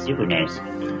 Yeah, that's super nice.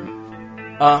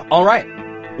 All right.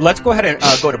 Let's go ahead and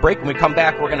go to break. When we come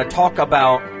back, we're going to talk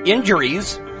about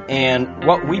injuries and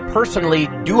what we personally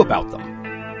do about them.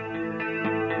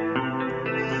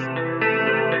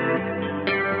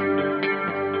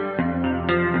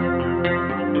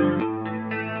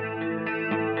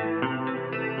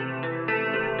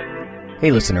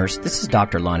 Hey listeners, this is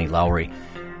Dr. Lonnie Lowry.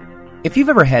 If you've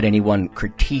ever had anyone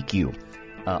critique you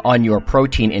on your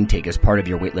protein intake as part of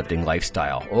your weightlifting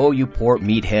lifestyle, you poor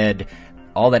meathead,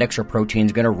 all that extra protein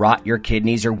is going to rot your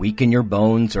kidneys or weaken your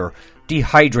bones or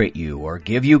dehydrate you or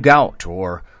give you gout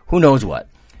or who knows what.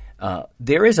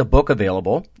 There is a book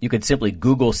available. You could simply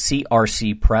Google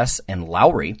CRC Press and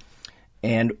Lowry.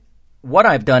 And what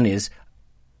I've done is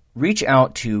reach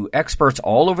out to experts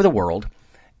all over the world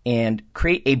and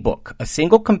create a book, a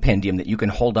single compendium that you can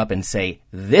hold up and say,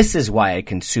 this is why I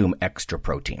consume extra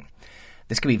protein.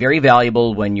 This can be very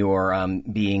valuable when you're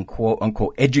being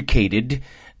quote-unquote educated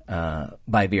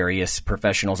by various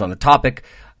professionals on the topic.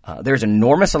 There's an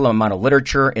enormous amount of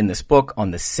literature in this book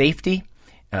on the safety,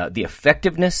 the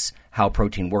effectiveness, how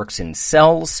protein works in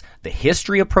cells, the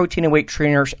history of protein and weight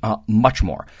trainers, much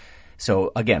more.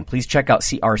 So again, please check out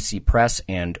CRC Press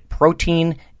and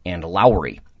Protein and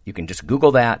Lowry. You can just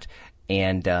Google that.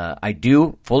 And I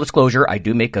do, full disclosure, I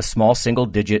do make a small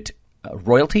single-digit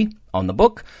royalty on the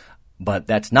book. But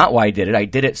that's not why I did it. I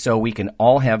did it so we can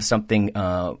all have something,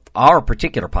 our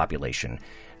particular population,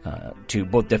 to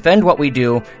both defend what we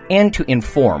do and to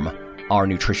inform our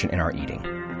nutrition and our eating.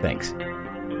 Thanks.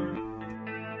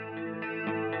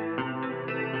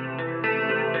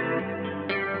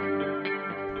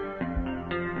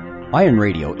 Iron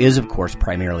Radio is, of course,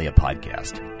 primarily a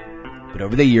podcast. But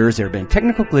over the years, there have been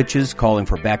technical glitches calling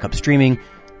for backup streaming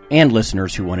and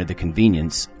listeners who wanted the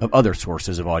convenience of other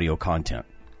sources of audio content.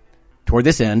 Toward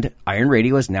this end, Iron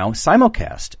Radio is now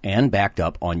simulcast and backed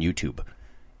up on YouTube.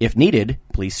 If needed,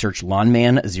 please search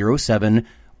Lawnman07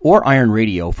 or Iron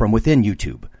Radio from within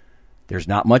YouTube. There's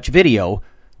not much video,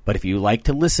 But if you like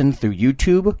to listen through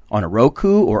YouTube, on a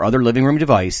Roku, or other living room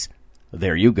device,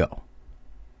 there you go.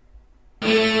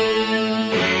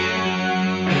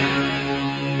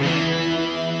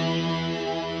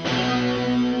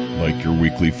 Like your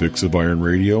weekly fix of Iron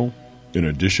Radio? In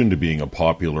addition to being a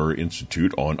popular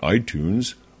institute on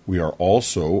iTunes, we are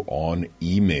also on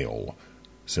email.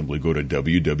 Simply go to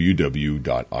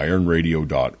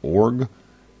www.ironradio.org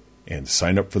and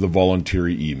sign up for the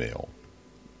voluntary email.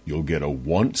 You'll get a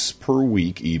once per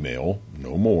week email,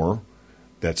 no more,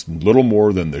 that's little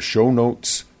more than the show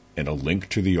notes and a link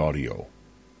to the audio.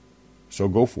 So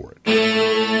go for it.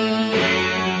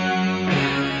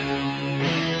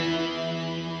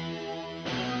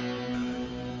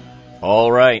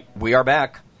 All right, we are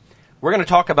back. We're going to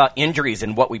talk about injuries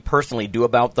and what we personally do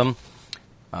about them.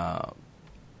 Part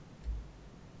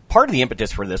of the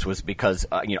impetus for this was because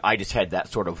I just had that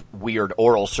sort of weird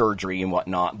oral surgery and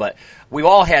whatnot. But we've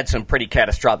all had some pretty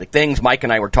catastrophic things. Mike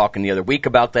and I were talking the other week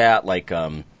about that, like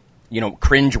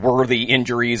cringe-worthy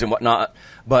injuries and whatnot.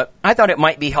 But I thought it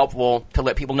might be helpful to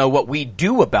let people know what we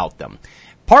do about them.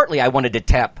 Partly, I wanted to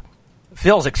tap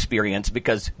Phil's experience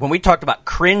because when we talked about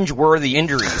cringe-worthy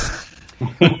injuries,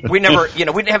 we never, we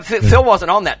didn't have Phil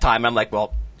wasn't on that time. I'm like,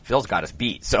 well, Phil's got us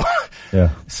beat. So, Yeah.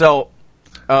 So.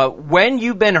 When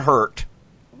you've been hurt,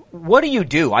 what do you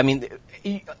do? I mean,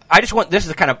 this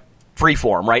is kind of free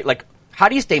form, right? Like, how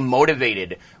do you stay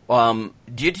motivated? Do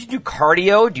you do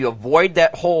cardio? Do you avoid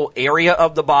that whole area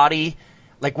of the body?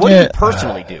 Like, what do you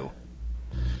personally do?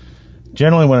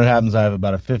 Generally, when it happens, I have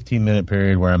about a 15-minute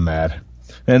period where I'm mad.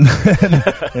 And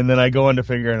then I go into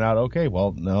figuring out, okay,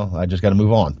 well, no, I just got to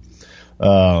move on.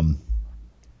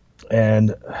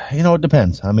 And, it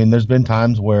depends. I mean, there's been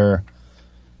times where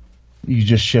you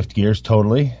just shift gears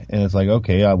totally, and it's like,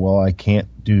 okay, I can't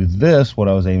do this, what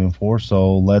I was aiming for,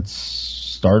 so let's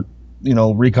start,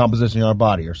 recompositioning our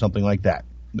body or something like that.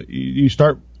 You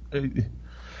start,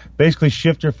 basically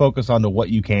shift your focus onto what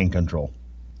you can control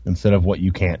instead of what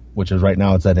you can't, which is right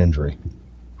now it's that injury.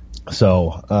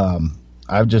 So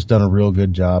I've just done a real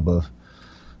good job of,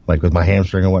 like with my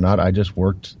hamstring and whatnot, I just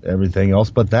worked everything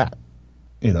else but that,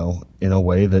 in a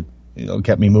way that,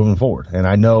 kept me moving forward. And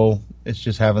I know it's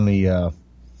just having the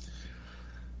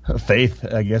faith,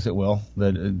 I guess it will,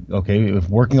 that, okay, if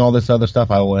working all this other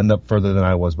stuff, I will end up further than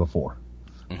I was before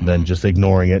than just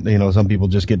ignoring it. Some people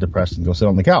just get depressed and go sit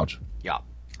on the couch. Yeah.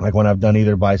 Like when I've done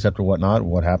either bicep or whatnot,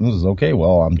 what happens is, okay,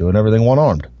 well, I'm doing everything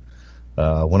one-armed.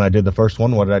 When I did the first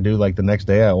one, what did I do? Like the next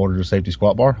day, I ordered a safety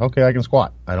squat bar. Okay, I can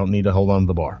squat. I don't need to hold on to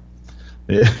the bar.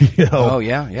 Oh,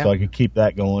 yeah. So I could keep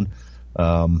that going.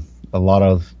 A lot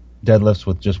of deadlifts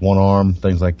with just one arm,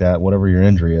 things like that, whatever your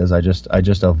injury is, I just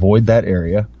avoid that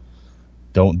area.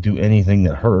 Don't do anything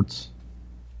that hurts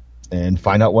and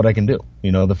find out what I can do.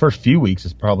 The first few weeks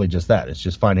is probably just that. It's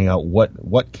just finding out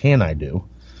what can I do,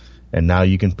 and now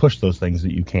you can push those things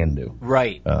that you can do.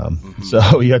 Right.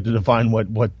 So you have to define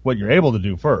what you're able to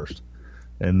do first,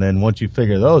 and then once you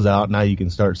figure those out, now you can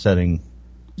start setting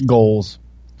goals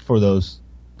for those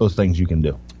things you can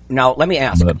do. Now, let me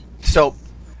ask. So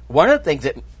one of the things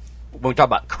that when we talk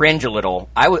about cringe a little,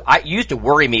 I used to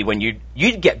worry me when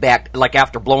you'd get back, like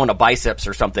after blowing a biceps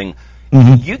or something,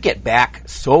 you get back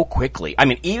so quickly. I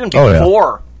mean, even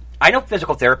before, I know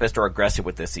physical therapists are aggressive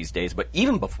with this these days, but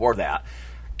even before that,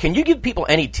 can you give people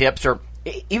any tips, or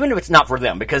even if it's not for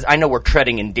them, because I know we're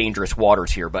treading in dangerous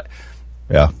waters here, but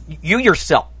you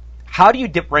yourself, how do you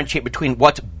differentiate between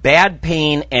what's bad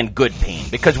pain and good pain?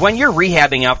 Because when you're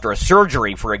rehabbing after a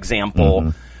surgery, for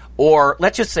example, or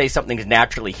let's just say something's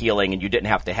naturally healing and you didn't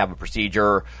have to have a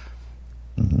procedure,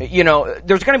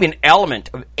 there's going to be an element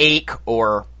of ache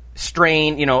or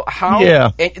strain,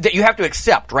 that you have to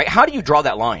accept, right? How do you draw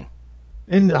that line?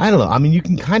 And I don't know. I mean, you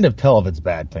can kind of tell if it's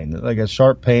bad pain, like a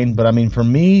sharp pain. But I mean, for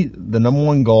me, the number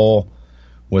one goal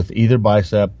with either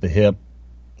bicep, the hip,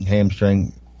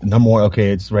 hamstring, number one,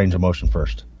 okay, it's range of motion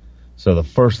first. So the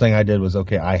first thing I did was,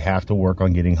 okay, I have to work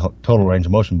on getting total range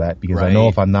of motion back, because I know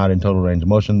if I'm not in total range of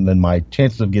motion, then my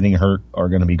chances of getting hurt are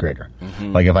going to be greater.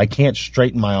 Like if I can't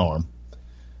straighten my arm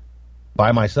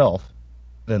by myself,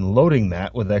 then loading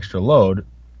that with extra load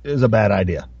is a bad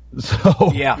idea.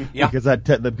 So because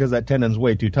that tendon's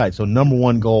way too tight. So number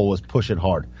one goal was push it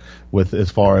hard, with as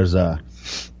far as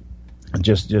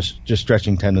just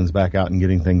stretching tendons back out and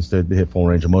getting things to hit full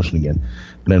range of motion again.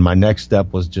 And then my next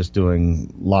step was just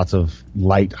doing lots of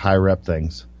light, high rep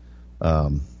things.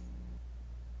 And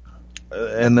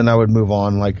then I would move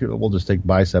on. Like we'll just take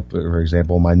bicep for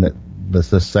example.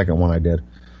 This second one I did.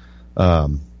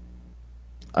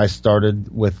 I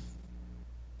started with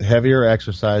heavier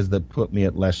exercise that put me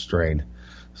at less strain.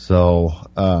 So,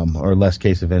 or less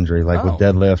case of injury, like with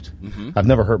deadlift. Mm-hmm. I've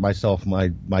never hurt myself, my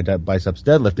biceps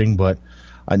deadlifting, but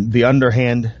the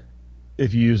underhand,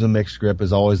 if you use a mixed grip,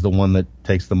 is always the one that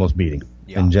takes the most beating.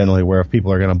 Yeah. And generally, where if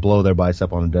people are going to blow their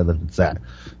bicep on a deadlift, it's that.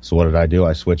 So what did I do?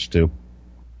 I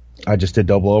just did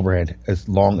double overhand as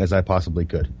long as I possibly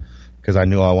could, because I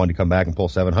knew I wanted to come back and pull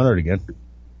 700 again.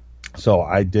 So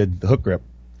I did the hook grip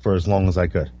for as long as I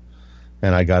could.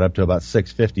 And I got up to about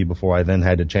 650 before I then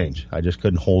had to change. I just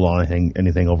couldn't hold on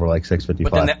anything over like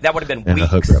 655. But then that would have been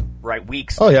weeks, right?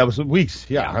 Weeks. Oh, yeah, it was weeks.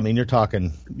 Yeah. Yeah. I mean, you're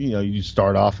talking, you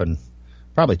start off in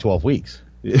probably 12 weeks.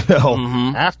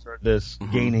 After this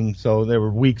gaining, so there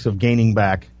were weeks of gaining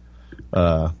back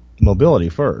mobility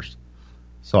first.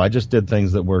 So I just did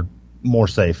things that were more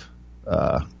safe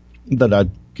that I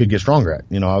could get stronger at.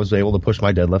 I was able to push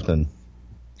my deadlift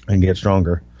and get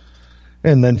stronger.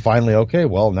 And then finally, okay,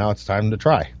 well, now it's time to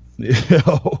try.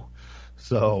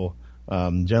 So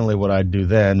generally what I'd do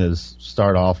then is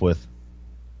start off with,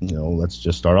 let's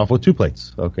just start off with 2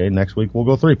 plates. Okay, next week we'll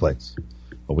go 3 plates.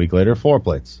 A week later, 4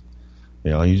 plates.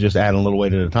 You just add a little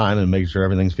weight at a time and make sure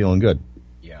everything's feeling good.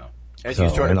 Yeah. As you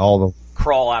sort of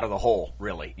crawl out of the hole,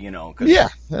 really, 'cause yeah,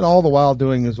 and all the while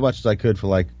doing as much as I could for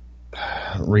like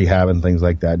rehab and things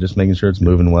like that, just making sure it's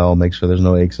moving well, make sure there's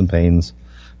no aches and pains.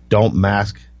 Don't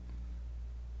mask.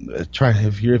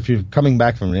 If you're coming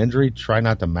back from an injury, try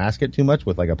not to mask it too much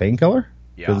with like a painkiller,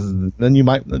 because then you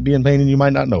might be in pain and you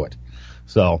might not know it.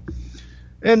 So,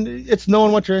 and it's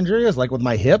knowing what your injury is. Like with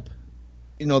my hip,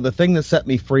 the thing that set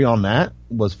me free on that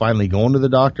was finally going to the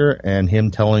doctor and him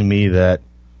telling me that,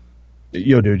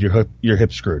 dude, your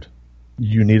hip's screwed.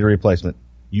 You need a replacement.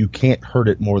 You can't hurt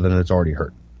it more than it's already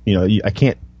hurt. I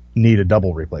can't need a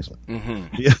double replacement.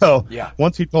 Mm-hmm.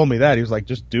 Once he told me that, he was like,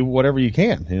 just do whatever you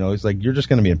can. He's like, you're just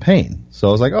going to be in pain. So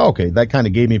I was like, oh, okay, that kind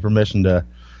of gave me permission to,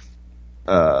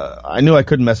 I knew I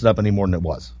couldn't mess it up any more than it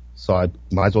was. So I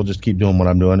might as well just keep doing what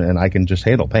I'm doing, and I can just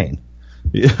handle pain,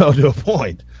 to a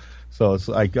point. So it's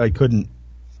I wasn't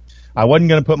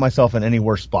going to put myself in any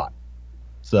worse spot.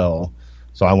 So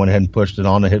I went ahead and pushed it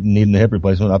on needing a hip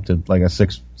replacement up to like a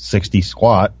 660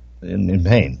 squat in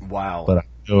pain. Wow. But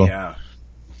yeah.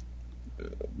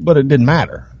 But it didn't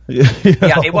matter.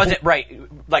 Yeah, it wasn't right.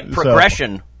 Like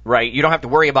progression, right? You don't have to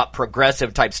worry about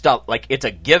progressive type stuff. Like it's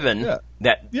a given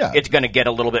that it's going to get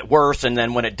a little bit worse, and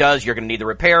then when it does, you're going to need the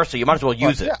repair. So you might as well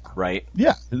use it, right?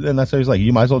 Yeah, and that's how he's like,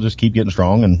 you might as well just keep getting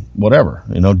strong and whatever,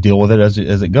 deal with it as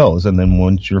it goes, and then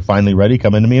once you're finally ready,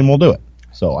 come into me and we'll do it.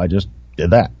 So I just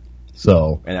did that.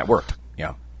 So and that worked.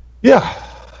 Yeah. Yeah.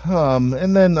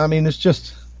 And then it's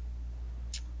just.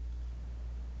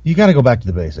 You got to go back to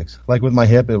the basics. Like with my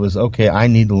hip, it was, okay, I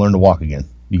need to learn to walk again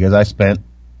because I spent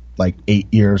like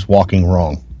 8 years walking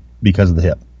wrong because of the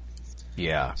hip.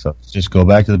 Yeah. So just go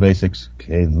back to the basics.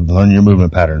 Okay, learn your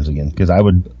movement patterns again, because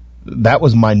that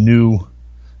was my new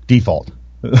default.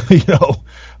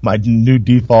 My new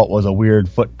default was a weird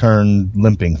foot turn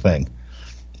limping thing.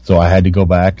 So I had to go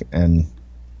back and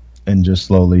just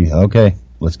slowly, okay,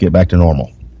 let's get back to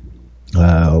normal.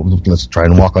 Let's try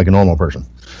and walk like a normal person.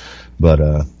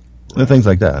 But things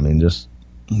like that. Just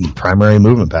primary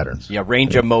movement patterns. Yeah,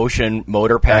 range of motion,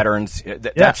 motor patterns.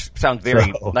 That sounds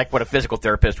very like what a physical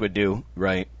therapist would do,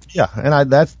 right? Yeah,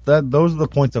 and those are the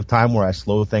points of time where I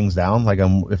slow things down. Like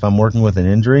if I'm working with an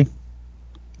injury,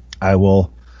 I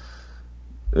will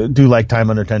do like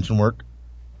time under tension work.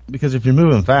 Because if you're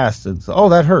moving fast, it's,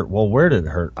 that hurt. Well, where did it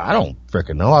hurt? I don't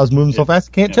frickin' know. I was moving so fast,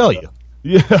 I can't tell you.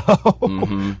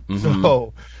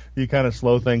 So you kind of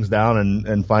slow things down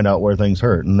and find out where things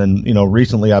hurt. And then,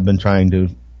 recently I've been trying to,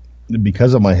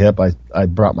 because of my hip, I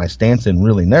brought my stance in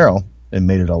really narrow and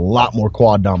made it a lot more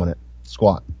quad dominant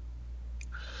squat.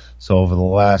 So over the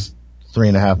last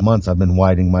 3.5 months, I've been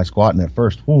widening my squat, and at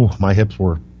first, my hips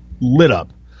were lit up.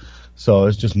 So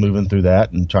it's just moving through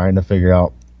that and trying to figure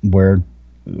out where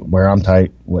I'm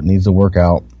tight, what needs to work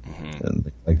out, and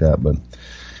things like that. But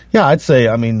yeah, I'd say,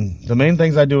 the main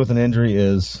things I do with an injury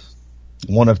is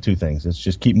one of 2 things. It's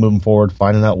just keep moving forward,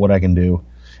 finding out what I can do.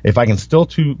 If I can still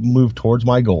move towards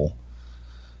my goal,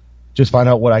 just find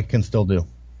out what I can still do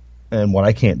and what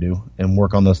I can't do, and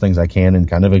work on those things I can, and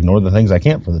kind of ignore the things I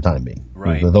can't for the time being.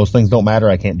 Right. If those things don't matter,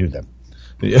 I can't do them.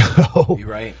 You're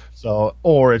right. So,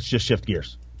 or it's just shift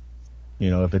gears.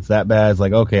 If it's that bad, it's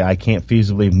like, okay, I can't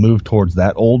feasibly move towards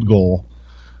that old goal,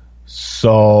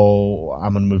 so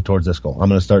I'm going to move towards this goal. I'm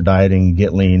going to start dieting,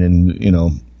 get lean,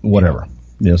 and, whatever.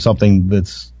 Something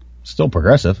that's still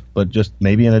progressive, but just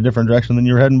maybe in a different direction than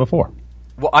you were heading before.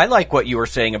 Well, I like what you were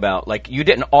saying about, like, you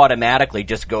didn't automatically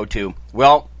just go to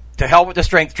to hell with the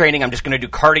strength training. I'm just going to do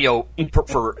cardio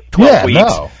for 12 weeks.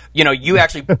 No. You know,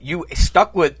 you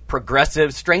stuck with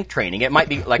progressive strength training. It might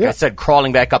be, like I said,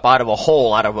 crawling back up out of a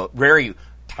hole, out of a very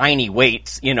tiny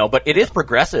weights, you know, but it is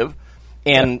progressive.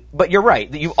 But you're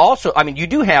right. You also, I mean, you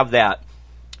do have that,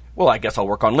 well, I guess I'll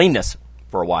work on leanness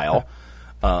for a while.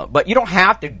 But you don't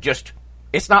have to just,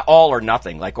 it's not all or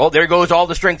nothing. Like, oh, there goes all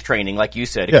the strength training, like you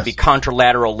said. It could be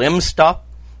contralateral limb stuff,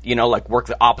 you know, like work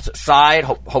the opposite side.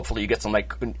 Hopefully you get some,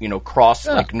 like, you know, cross,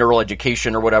 like neural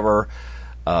education or whatever.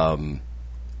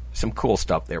 Some cool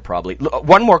stuff there, probably.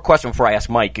 One more question before I ask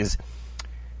Mike is,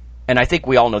 and I think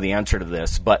we all know the answer to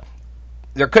this, but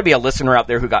there could be a listener out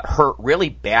there who got hurt really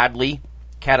badly,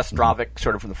 catastrophic,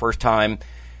 sort of for the first time.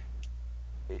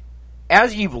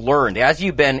 As you've learned, as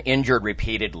you've been injured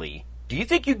repeatedly, do you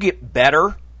think you get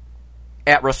better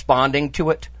at responding to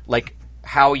it? Like,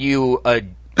 how you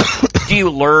do you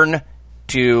learn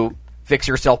to fix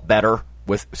yourself better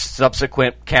with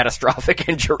subsequent catastrophic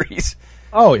injuries?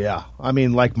 Oh yeah, I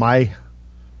mean, like my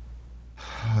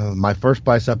first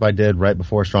bicep I did right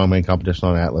before strongman competition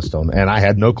on Atlas Stone, and I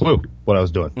had no clue what I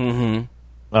was doing.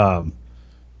 Mm-hmm.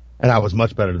 And I was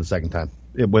much better the second time.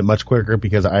 It went much quicker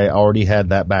because I already had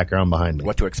that background behind me.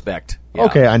 What to expect? Yeah.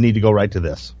 Okay, I need to go right to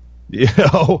this, you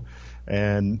know,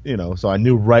 and you know, so I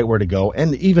knew right where to go,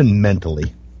 and even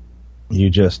mentally,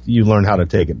 you learn how to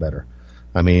take it better.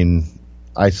 I mean,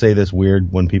 I say this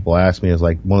weird when people ask me, is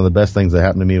like one of the best things that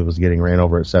happened to me was getting ran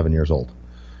over at 7 years old.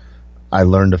 I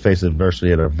learned to face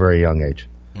adversity at a very young age,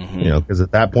 you know, because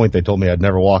at that point they told me I'd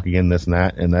never walk again, this and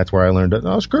that, and that's where I learned that,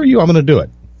 no, screw you, I'm going to do it,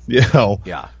 you know.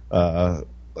 Yeah.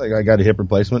 Like I got a hip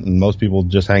replacement, and most people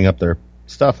just hang up their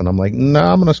stuff, and I'm like, no,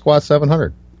 I'm going to squat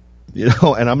 700, you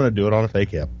know, and I'm going to do it on a fake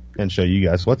hip and show you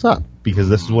guys what's up, because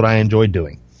this is what I enjoy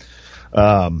doing.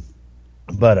 And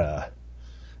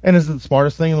is it the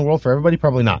smartest thing in the world for everybody?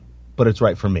 Probably not, but it's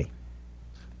right for me.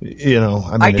 You know,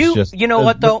 I mean, it's just, you know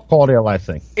what though? Quality of life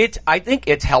thing. I think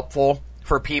it's helpful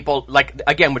for people, like,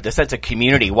 again, with the sense of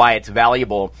community, why it's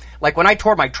valuable. Like, when I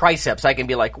tore my triceps, I can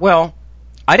be like, well,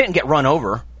 I didn't get run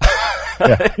over.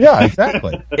 Yeah,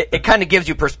 exactly. It kind of gives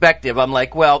you perspective. I'm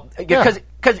like, well, because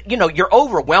you know, you're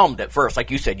overwhelmed at first. Like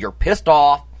you said, you're pissed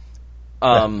off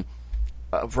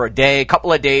for a day, a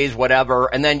couple of days, whatever,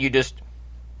 and then you just,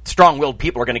 strong-willed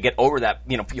people are going to get over that,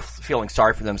 you know, feeling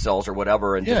sorry for themselves or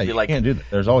whatever, and just be like, you can't do that.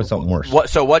 There's always something worse.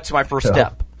 So what's my first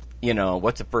step? You know,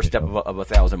 what's the first step of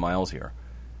 1,000 miles here?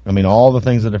 I mean, all the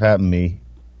things that have happened to me,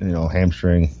 you know,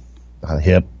 hamstring,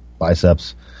 hip,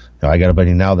 biceps. You know, I got a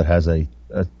buddy now that has a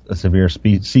severe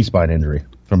C-spine injury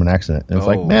from an accident. And it's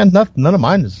like, man, none of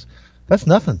mine that's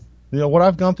nothing. You know, what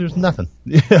I've gone through is nothing.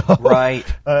 You know? Right.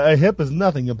 A hip is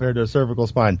nothing compared to a cervical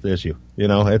spine issue. You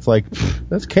know, it's like,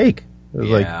 that's cake. It's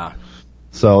like,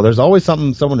 so there's always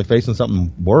someone facing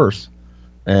something worse.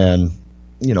 And,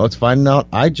 you know, it's finding out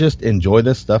I just enjoy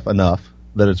this stuff enough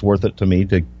that it's worth it to me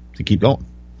to keep going.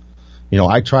 You know,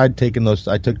 I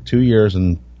took 2 years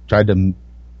and tried to, you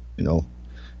know,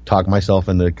 talk myself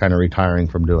into kind of retiring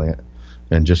from doing it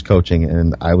and just coaching,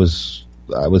 and I was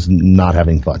not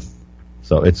having fun.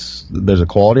 So there's a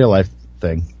quality of life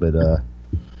thing that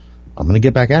I'm going to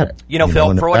get back at it. You know,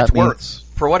 Phil, for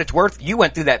what it's worth, you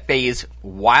went through that phase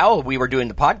while we were doing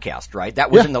the podcast, right?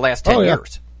 That was in the last 10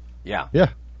 years. Yeah. Yeah.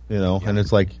 You know, and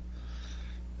it's like,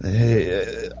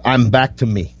 I'm back to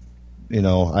me. You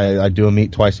know, I do a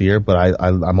meet twice a year, but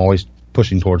I'm always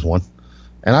pushing towards one.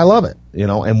 And I love it, you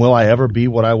know. And will I ever be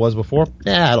what I was before?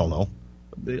 I don't know.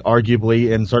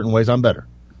 Arguably, in certain ways, I'm better.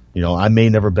 You know, I may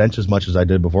never bench as much as I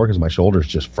did before because my shoulder's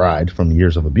just fried from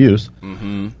years of abuse.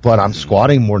 Mm-hmm. But I'm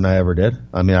squatting more than I ever did.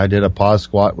 I mean, I did a pause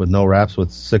squat with no wraps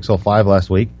with 605 last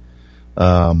week.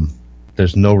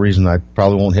 There's no reason I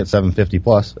probably won't hit 750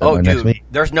 plus at my next meet.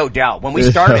 There's no doubt. When we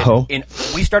started,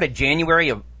 we started January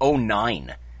of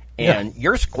 2009, and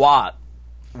your squat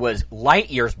was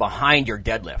light years behind your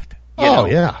deadlift. You know?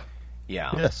 Yeah.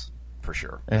 Yes, for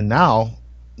sure. And now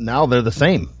they're the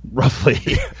same,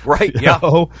 roughly. Right, yeah.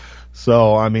 know?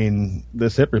 So, I mean,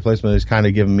 this hip replacement has kind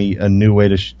of given me a new way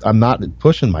to I'm not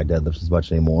pushing my deadlifts as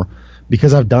much anymore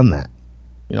because I've done that.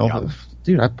 You know,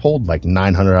 dude, I pulled like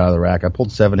 900 out of the rack. I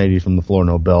pulled 780 from the floor,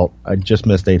 no belt. I just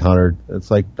missed 800.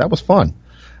 It's like, that was fun.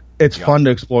 It's fun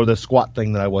to explore this squat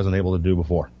thing that I wasn't able to do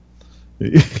before.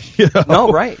 You know?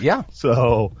 No, right, yeah.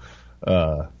 So,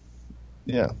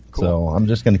 yeah. Cool. So I'm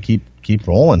just going to keep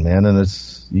rolling, man. And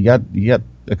it's you got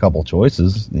a couple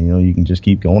choices. You know, you can just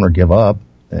keep going or give up.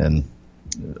 And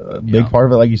a big part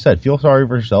of it, like you said, feel sorry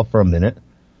for yourself for a minute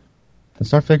and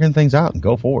start figuring things out and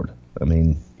go forward. I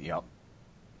mean, yep,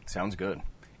 sounds good.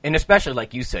 And especially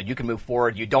like you said, you can move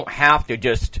forward. You don't have to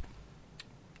just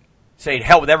say,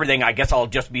 hell with everything, I guess I'll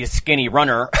just be a skinny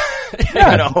runner.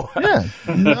 Yeah, You know? yeah.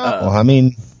 No, I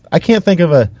mean, I can't think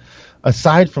of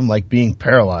aside from like being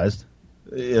paralyzed,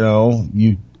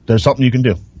 there's something you can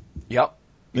do. Yep.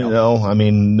 You know, I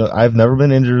mean, I've never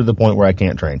been injured to the point where I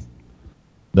can't train.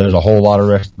 There's a whole lot of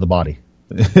rest of the body.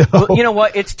 Well, you know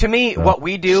what? It's to me, what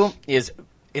we do is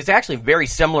actually very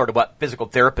similar to what physical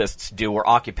therapists do or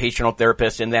occupational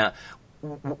therapists in that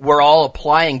we're all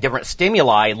applying different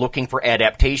stimuli looking for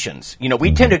adaptations. You know,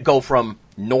 we tend to go from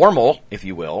normal, if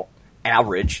you will,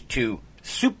 average to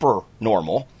super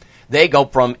normal. They go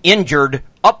from injured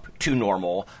up to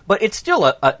normal, but it's still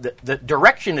the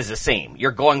direction is the same.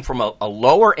 You're going from a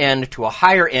lower end to a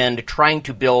higher end, trying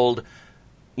to build,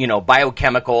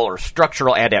 biochemical or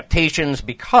structural adaptations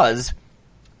because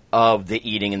of the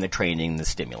eating and the training, the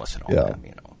stimulus and all that.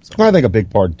 So. I think a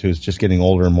big part too is just getting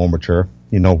older and more mature.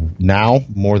 Now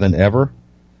more than ever,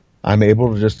 I'm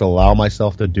able to just allow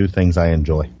myself to do things I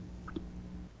enjoy.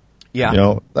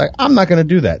 Yeah. I'm not going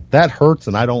to do that. That hurts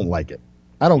and I don't like it.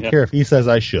 I don't care if he says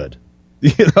I should.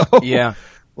 Yeah.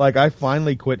 Like I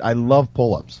finally quit. I love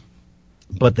pull-ups,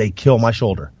 but they kill my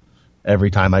shoulder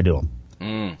every time I do them.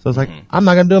 So it's like, I'm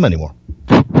not going to do them anymore.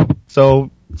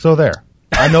 So there.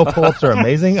 I know pull-ups are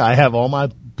amazing. I have all my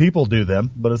people do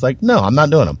them, but it's like, no, I'm not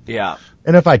doing them. Yeah.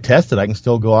 And if I test it, I can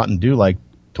still go out and do like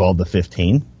 12 to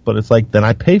 15, but it's like, then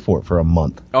I pay for it for a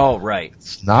month. Oh, right.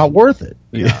 It's not worth it.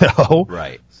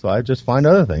 Right. So I just find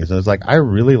other things. And it's like, I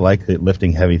really like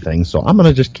lifting heavy things, so I'm going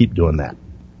to just keep doing that.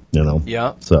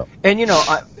 Yeah. So. And,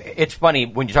 it's funny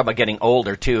when you talk about getting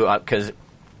older, too, because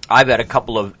I've had a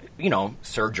couple of,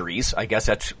 surgeries. I guess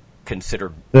that's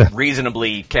considered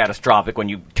reasonably catastrophic when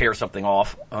you tear something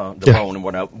off the bone and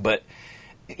whatnot. But,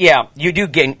 yeah, you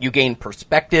gain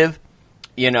perspective,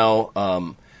 as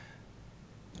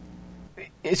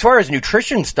far as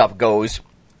nutrition stuff goes,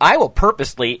 I will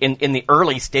purposely, in the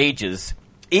early stages,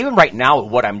 even right now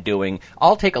with what I'm doing,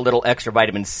 I'll take a little extra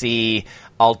vitamin C,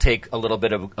 I'll take a little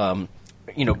bit of,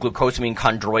 glucosamine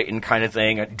chondroitin kind of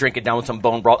thing, drink it down with some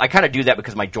bone broth. I kind of do that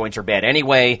because my joints are bad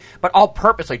anyway, but I'll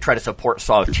purposely try to support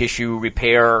soft tissue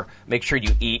repair, make sure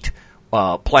you eat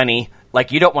plenty.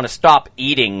 Like, you don't want to stop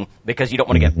eating because you don't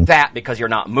want to get fat because you're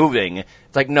not moving.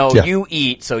 It's like, no, you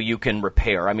eat so you can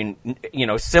repair. I mean,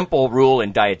 simple rule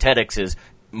in dietetics is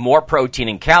more protein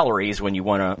and calories when you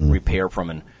want to repair from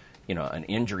an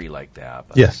injury like that.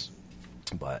 But, yes.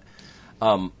 But,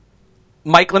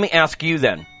 Mike, let me ask you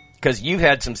then, because you've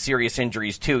had some serious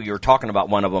injuries too. You were talking about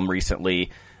one of them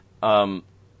recently.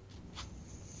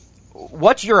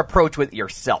 What's your approach with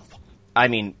yourself? I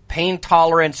mean, pain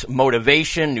tolerance,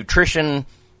 motivation, nutrition,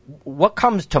 what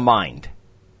comes to mind?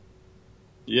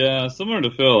 Yeah, similar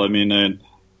to Phil. I mean,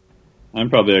 I'm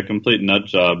probably a complete nut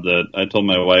job that I told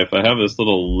my wife, I have this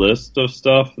little list of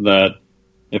stuff that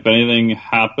if anything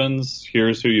happens,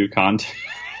 here's who you contact.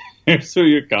 Here's who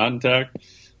you contact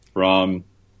from.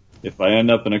 If I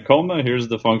end up in a coma, here's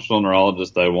the functional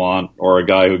neurologist I want, or a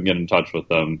guy who can get in touch with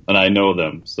them, and I know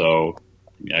them, so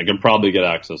I can probably get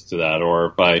access to that. Or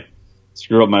if I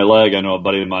screw up my leg, I know a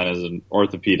buddy of mine is an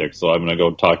orthopedic, so I'm going to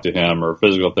go talk to him, or a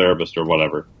physical therapist or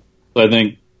whatever. So I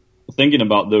think thinking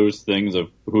about those things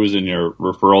of who's in your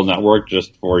referral network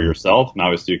just for yourself, and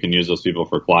obviously you can use those people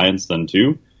for clients then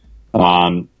too,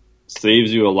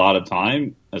 saves you a lot of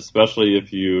time, especially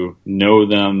if you know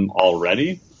them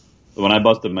already. So when I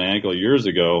busted my ankle years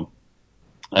ago,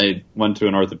 I went to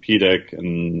an orthopedic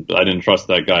and I didn't trust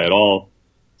that guy at all.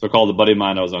 So I called a buddy of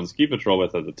mine I was on ski patrol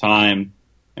with at the time.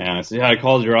 And I said, I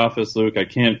called your office, Luke. I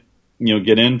can't,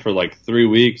 get in for like 3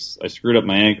 weeks. I screwed up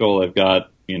my ankle. I've got,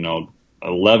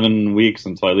 11 weeks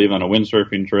until I leave on a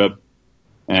windsurfing trip.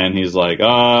 And he's like,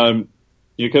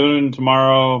 you come in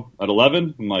tomorrow at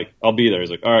 11? I'm like, I'll be there.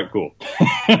 He's like, all right, cool.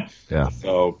 Yeah.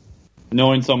 So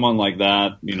knowing someone like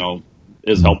that,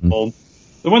 is helpful.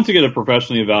 So once you get it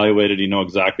professionally evaluated, you know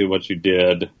exactly what you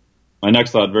did. My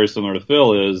next thought, very similar to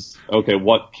Phil, is, okay,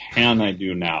 what can I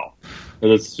do now?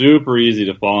 Because it's super easy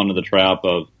to fall into the trap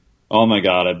of, oh my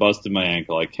God, I busted my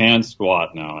ankle. I can't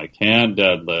squat now. I can't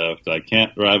deadlift. I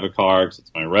can't drive a car because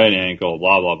it's my right ankle,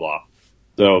 blah, blah, blah.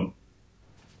 So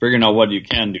figuring out what you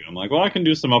can do. I'm like, well, I can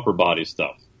do some upper body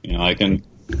stuff. I can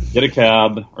get a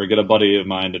cab or get a buddy of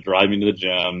mine to drive me to the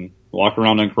gym, walk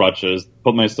around on crutches,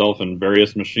 put myself in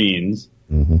various machines.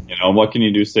 What can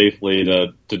you do safely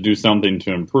to do something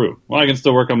to improve? Well, I can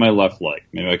still work on my left leg.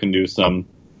 Maybe I can do some,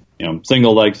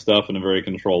 single leg stuff in a very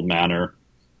controlled manner.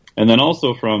 And then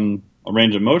also from a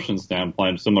range of motion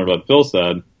standpoint, similar to what Phil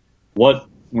said, what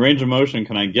range of motion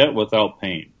can I get without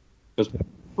pain? Because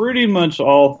pretty much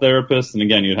all therapists, and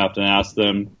again, you'd have to ask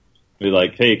them, be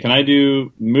like, hey, can I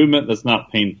do movement that's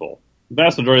not painful? the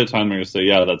vast majority of the time they're going to say,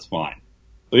 yeah, that's fine.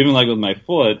 But even like with my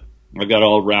foot, I've got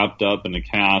all wrapped up in a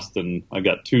cast and I've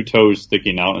got 2 toes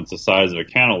sticking out and it's the size of a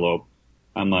cantaloupe.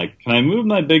 I'm like, can I move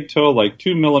my big toe like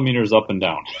 2 millimeters up and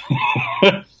down?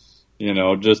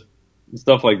 Just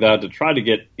stuff like that to try to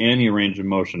get any range of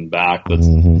motion back that's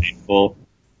painful.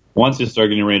 Once you start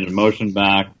getting range of motion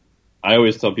back, I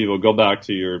always tell people, go back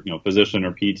to your physician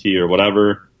or PT or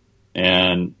whatever.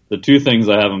 And the 2 things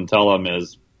I have them tell them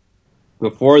is,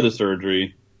 before the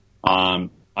surgery,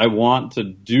 I want to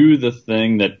do the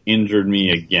thing that injured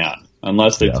me again.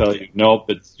 Unless they tell you, nope,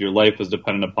 your life is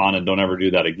dependent upon it, don't ever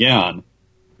do that again.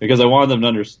 Because I want them to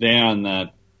understand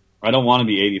that I don't want to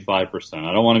be 85%.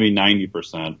 I don't want to be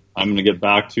 90%. I'm going to get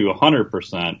back to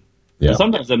 100%. Yeah. And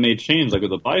sometimes that may change, like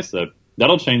with a bicep.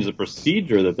 That'll change the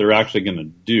procedure that they're actually going to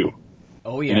do.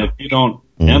 Oh, yeah. And if you don't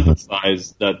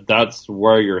emphasize that that's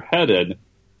where you're headed,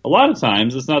 a lot of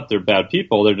times it's not they're bad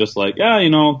people. They're just like,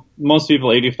 most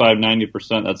people 85,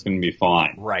 90%, that's going to be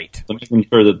fine. Right. So making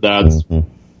sure that that's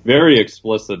very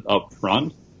explicit up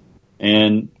front.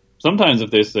 And sometimes if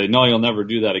they say, no, you'll never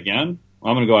do that again,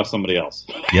 I'm going to go ask somebody else.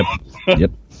 Yep.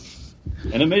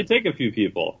 And it may take a few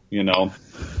people,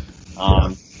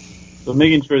 So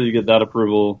making sure that you get that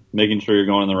approval, making sure you're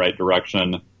going in the right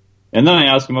direction. And then I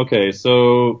ask them, okay,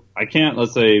 so I can't,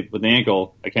 let's say with the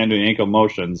ankle, I can't do any ankle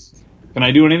motions. Can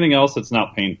I do anything else that's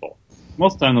not painful?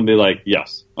 Most of the time they'll be like,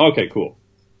 yes. Okay, cool.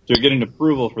 So you're getting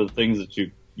approval for the things that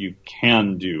you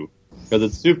can do. Because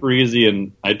it's super easy,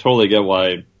 and I totally get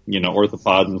why,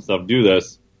 orthopods and stuff do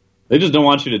this. They just don't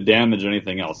want you to damage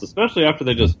anything else, especially after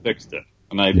they just fixed it.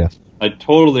 And I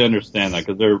totally understand that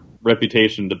because their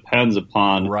reputation depends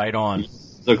upon the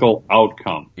physical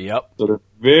outcome. Yep. So they're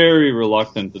very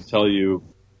reluctant to tell you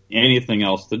anything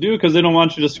else to do because they don't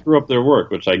want you to screw up their work,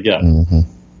 which I get.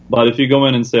 But if you go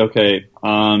in and say, okay,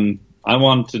 I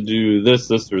want to do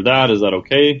this, or that, is that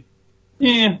okay?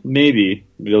 Yeah, maybe.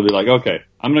 You'll be like, okay,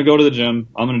 I'm going to go to the gym.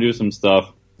 I'm going to do some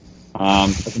stuff.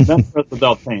 I can bench press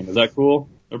without pain. Is that cool?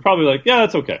 They're probably like, yeah,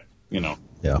 that's okay. Yeah.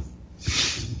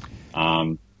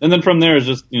 And then from there is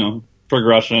just,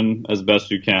 progression as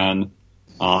best you can.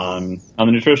 On the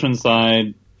nutrition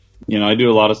side, I do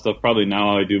a lot of stuff. Probably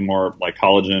now I do more like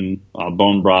collagen,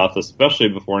 bone broth, especially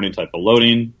before any type of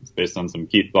loading. It's based on some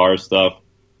Keith Barr stuff.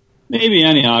 Maybe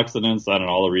antioxidants. I don't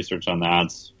know. All the research on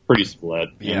that's pretty split.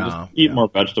 Just eat more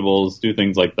vegetables, do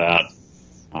things like that.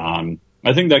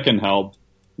 I think that can help.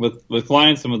 With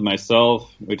clients and with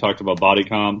myself, we talked about body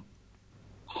comp.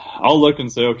 I'll look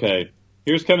and say, okay,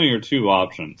 here's kind of your 2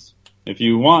 options. If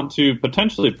you want to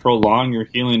potentially prolong your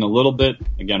healing a little bit,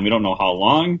 again, we don't know how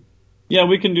long. Yeah,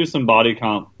 we can do some body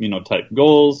comp, type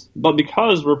goals. But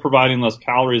because we're providing less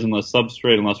calories and less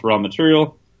substrate and less raw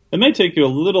material, it may take you a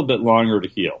little bit longer to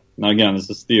heal. Now, again, this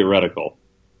is theoretical.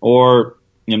 Or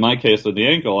in my case with the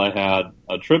ankle, I had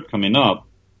a trip coming up.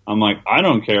 I'm like, I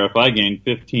don't care if I gain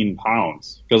 15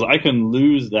 pounds because I can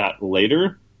lose that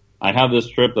later. I have this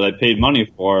trip that I paid money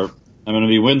for. I'm going to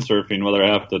be windsurfing whether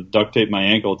I have to duct tape my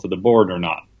ankle to the board or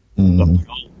not. So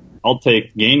I'll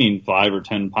take gaining 5 or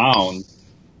 10 pounds,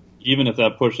 even if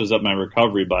that pushes up my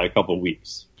recovery by a couple of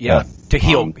weeks. Yeah, to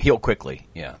heal quickly.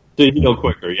 Yeah, to heal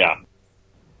quicker. Yeah.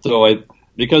 So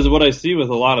because what I see with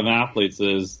a lot of athletes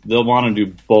is they'll want to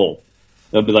do both.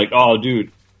 They'll be like, oh,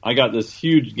 dude, I got this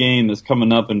huge gain that's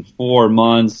coming up in 4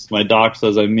 months. My doc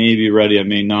says I may be ready, I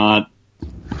may not.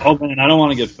 Oh, man, I don't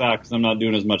want to get fat because I'm not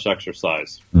doing as much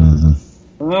exercise.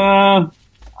 I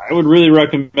would really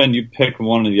recommend you pick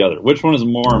one or the other. Which one is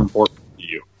more important to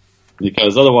you?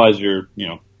 Because otherwise you're,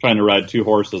 trying to ride 2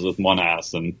 horses with one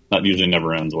ass, and that usually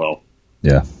never ends well.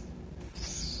 Yeah.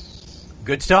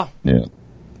 Good stuff. Yeah.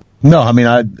 No, I mean,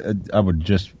 I would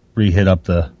just re-hit up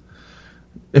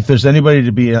if there's anybody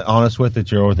to be honest with,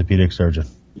 it's your orthopedic surgeon.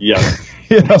 Yes.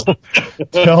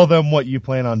 Tell them what you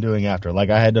plan on doing after. Like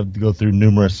I had to go through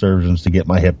numerous surgeons to get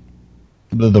my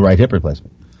the right hip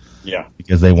replacement. Yeah.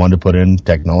 Because they wanted to put in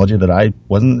technology that I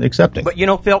wasn't accepting. But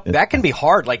Phil, that can be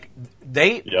hard. Like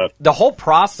the whole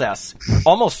process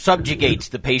almost subjugates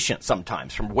the patient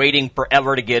sometimes, from waiting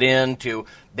forever to get in to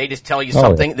they just tell you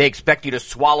something. They expect you to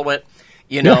swallow it.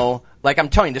 Like I'm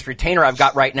telling you, this retainer I've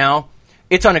got right now,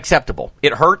 it's unacceptable.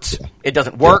 It hurts. It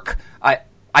doesn't work.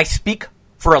 I speak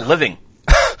for a living.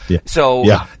 So,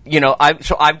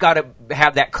 I've got to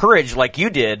have that courage like you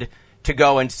did to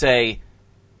go and say,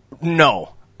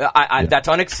 no, that's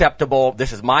unacceptable.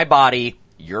 This is my body.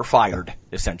 You're fired,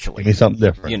 essentially. Give me something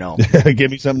different.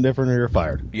 Give me something different or you're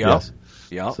fired. Yes.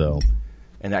 Yeah. So,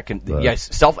 and that can,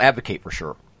 self-advocate for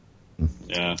sure.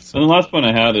 Yeah. And the last point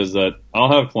I had is that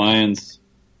I'll have clients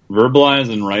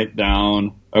verbalize and write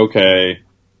down, okay,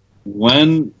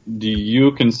 when do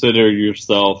you consider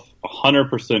yourself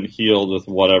 100% healed with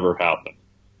whatever happened,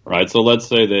 right? So let's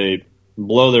say they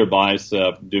blow their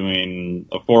bicep doing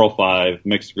a 405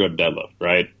 mixed grip deadlift,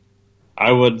 right?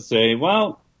 I would say,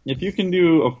 well, if you can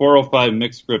do a 405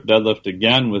 mixed grip deadlift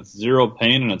again with zero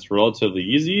pain and it's relatively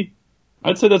easy,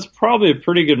 I'd say that's probably a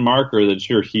pretty good marker that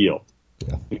you're healed.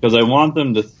 Yeah. Because I want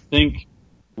them to think,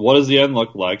 what does the end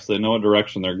look like, so they know what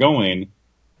direction they're going.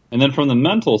 And then from the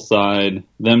mental side,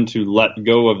 them to let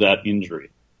go of that injury.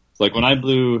 It's like when I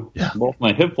blew both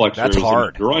my hip flexors and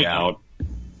my groin out,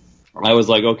 I was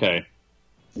like, okay,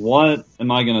 what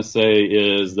am I going to say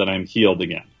is that I'm healed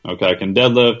again? Okay, I can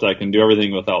deadlift, I can do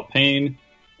everything without pain,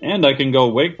 and I can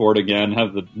go wakeboard again,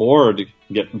 have the board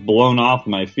get blown off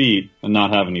my feet and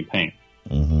not have any pain.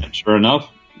 Mm-hmm. And sure enough,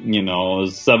 it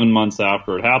was 7 months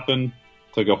after it happened,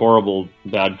 took a horrible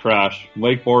bad crash,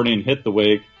 wakeboarding, hit the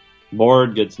wake,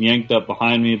 board gets yanked up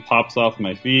behind me, pops off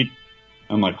my feet.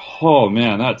 I'm like, oh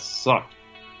man, that sucked.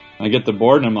 I get the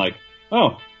board and I'm like,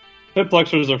 oh, hip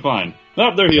flexors are fine.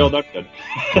 Oh, they're healed. That's good.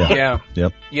 Yeah.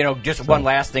 Yep. Just one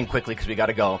last thing quickly because we got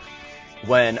to go.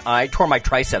 When I tore my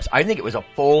triceps, I think it was a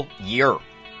full year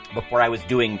before I was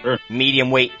doing medium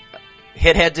weight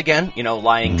hit heads again,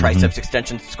 lying triceps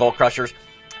extensions, skull crushers.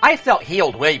 I felt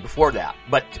healed way before that.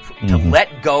 But to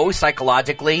let go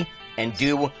psychologically and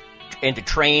to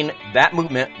train that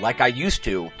movement like I used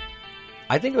to,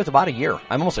 I think it was about a year.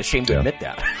 I'm almost ashamed to admit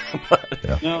that.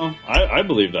 No, I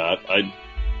believe that.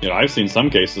 I've seen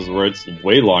some cases where it's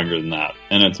way longer than that,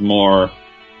 and it's more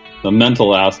the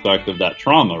mental aspect of that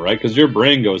trauma, right? Because your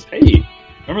brain goes, hey,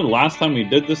 remember the last time we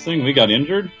did this thing, we got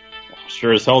injured? Well,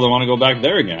 sure as hell don't want to go back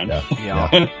there again.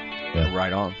 Yeah.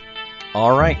 Right on.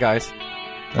 All right, guys.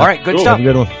 All right, good stuff. Have a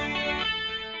good one.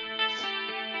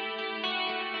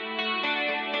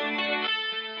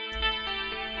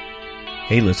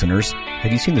 Hey, listeners,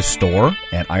 have you seen the store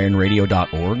at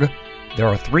ironradio.org? There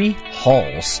are 3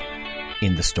 halls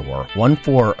in the store. One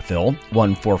for Phil,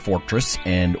 one for Fortress,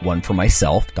 and one for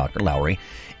myself, Dr. Lowry,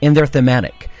 and they're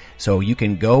thematic. So you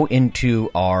can go into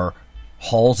our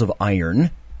Halls of Iron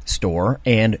store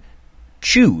and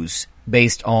choose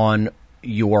based on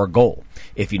your goal.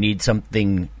 If you need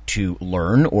something to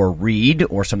learn or read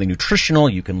or something nutritional,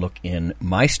 you can look in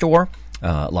my store,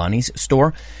 Lonnie's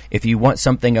store. If you want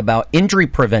something about injury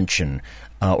prevention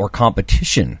or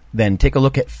competition, then take a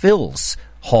look at Phil's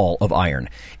Hall of Iron.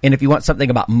 And if you want something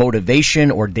about motivation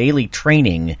or daily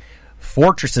training,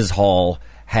 Fortress's Hall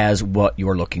has what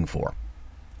you're looking for.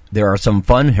 There are some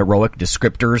fun, heroic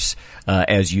descriptors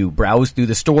as you browse through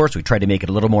the stores. We try to make it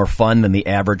a little more fun than the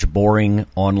average boring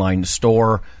online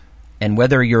store. And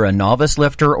whether you're a novice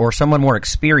lifter or someone more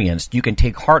experienced, you can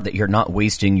take heart that you're not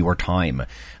wasting your time.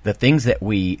 The things that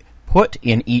we put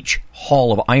in each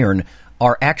Hall of Iron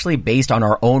are actually based on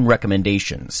our own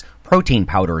recommendations. Protein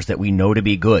powders that we know to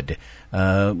be good,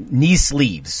 knee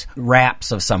sleeves,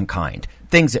 wraps of some kind,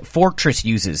 things that Fortress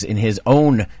uses in his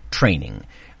own training.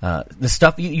 The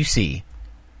stuff you see,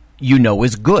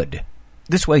 is good.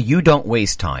 This way you don't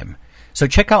waste time. So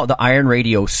check out the Iron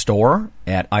Radio store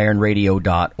at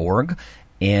ironradio.org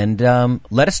and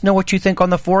let us know what you think on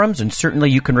the forums, and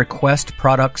certainly you can request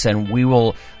products and we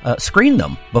will screen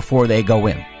them before they go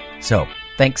in. So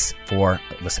thanks for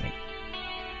listening.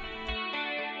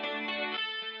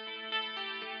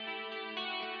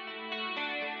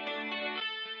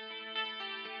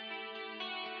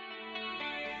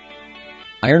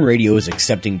 Iron Radio is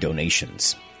accepting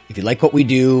donations. If you like what we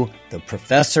do, the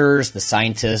professors, the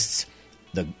scientists,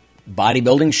 the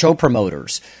bodybuilding show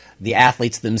promoters, the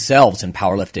athletes themselves in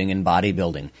powerlifting and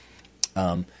bodybuilding,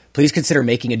 please consider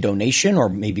making a donation or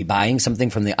maybe buying something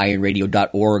from the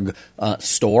ironradio.org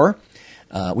store.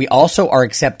 We also are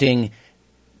accepting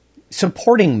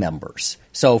supporting members.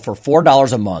 So for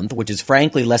 $4 a month, which is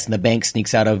frankly less than the bank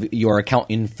sneaks out of your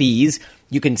account in fees,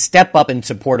 you can step up and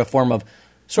support a form of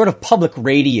sort of public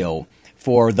radio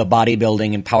for the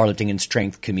bodybuilding and powerlifting and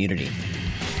strength community.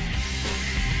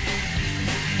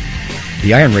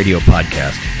 The Iron Radio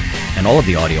podcast and all of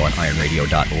the audio on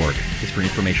ironradio.org is for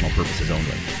informational purposes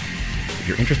only. If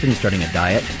you're interested in starting a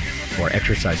diet or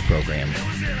exercise program,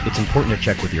 it's important to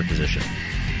check with your physician.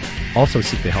 Also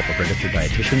seek the help of registered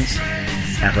dietitians,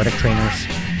 athletic trainers,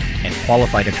 and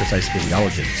qualified exercise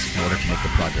physiologists in order to make the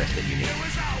progress that you need.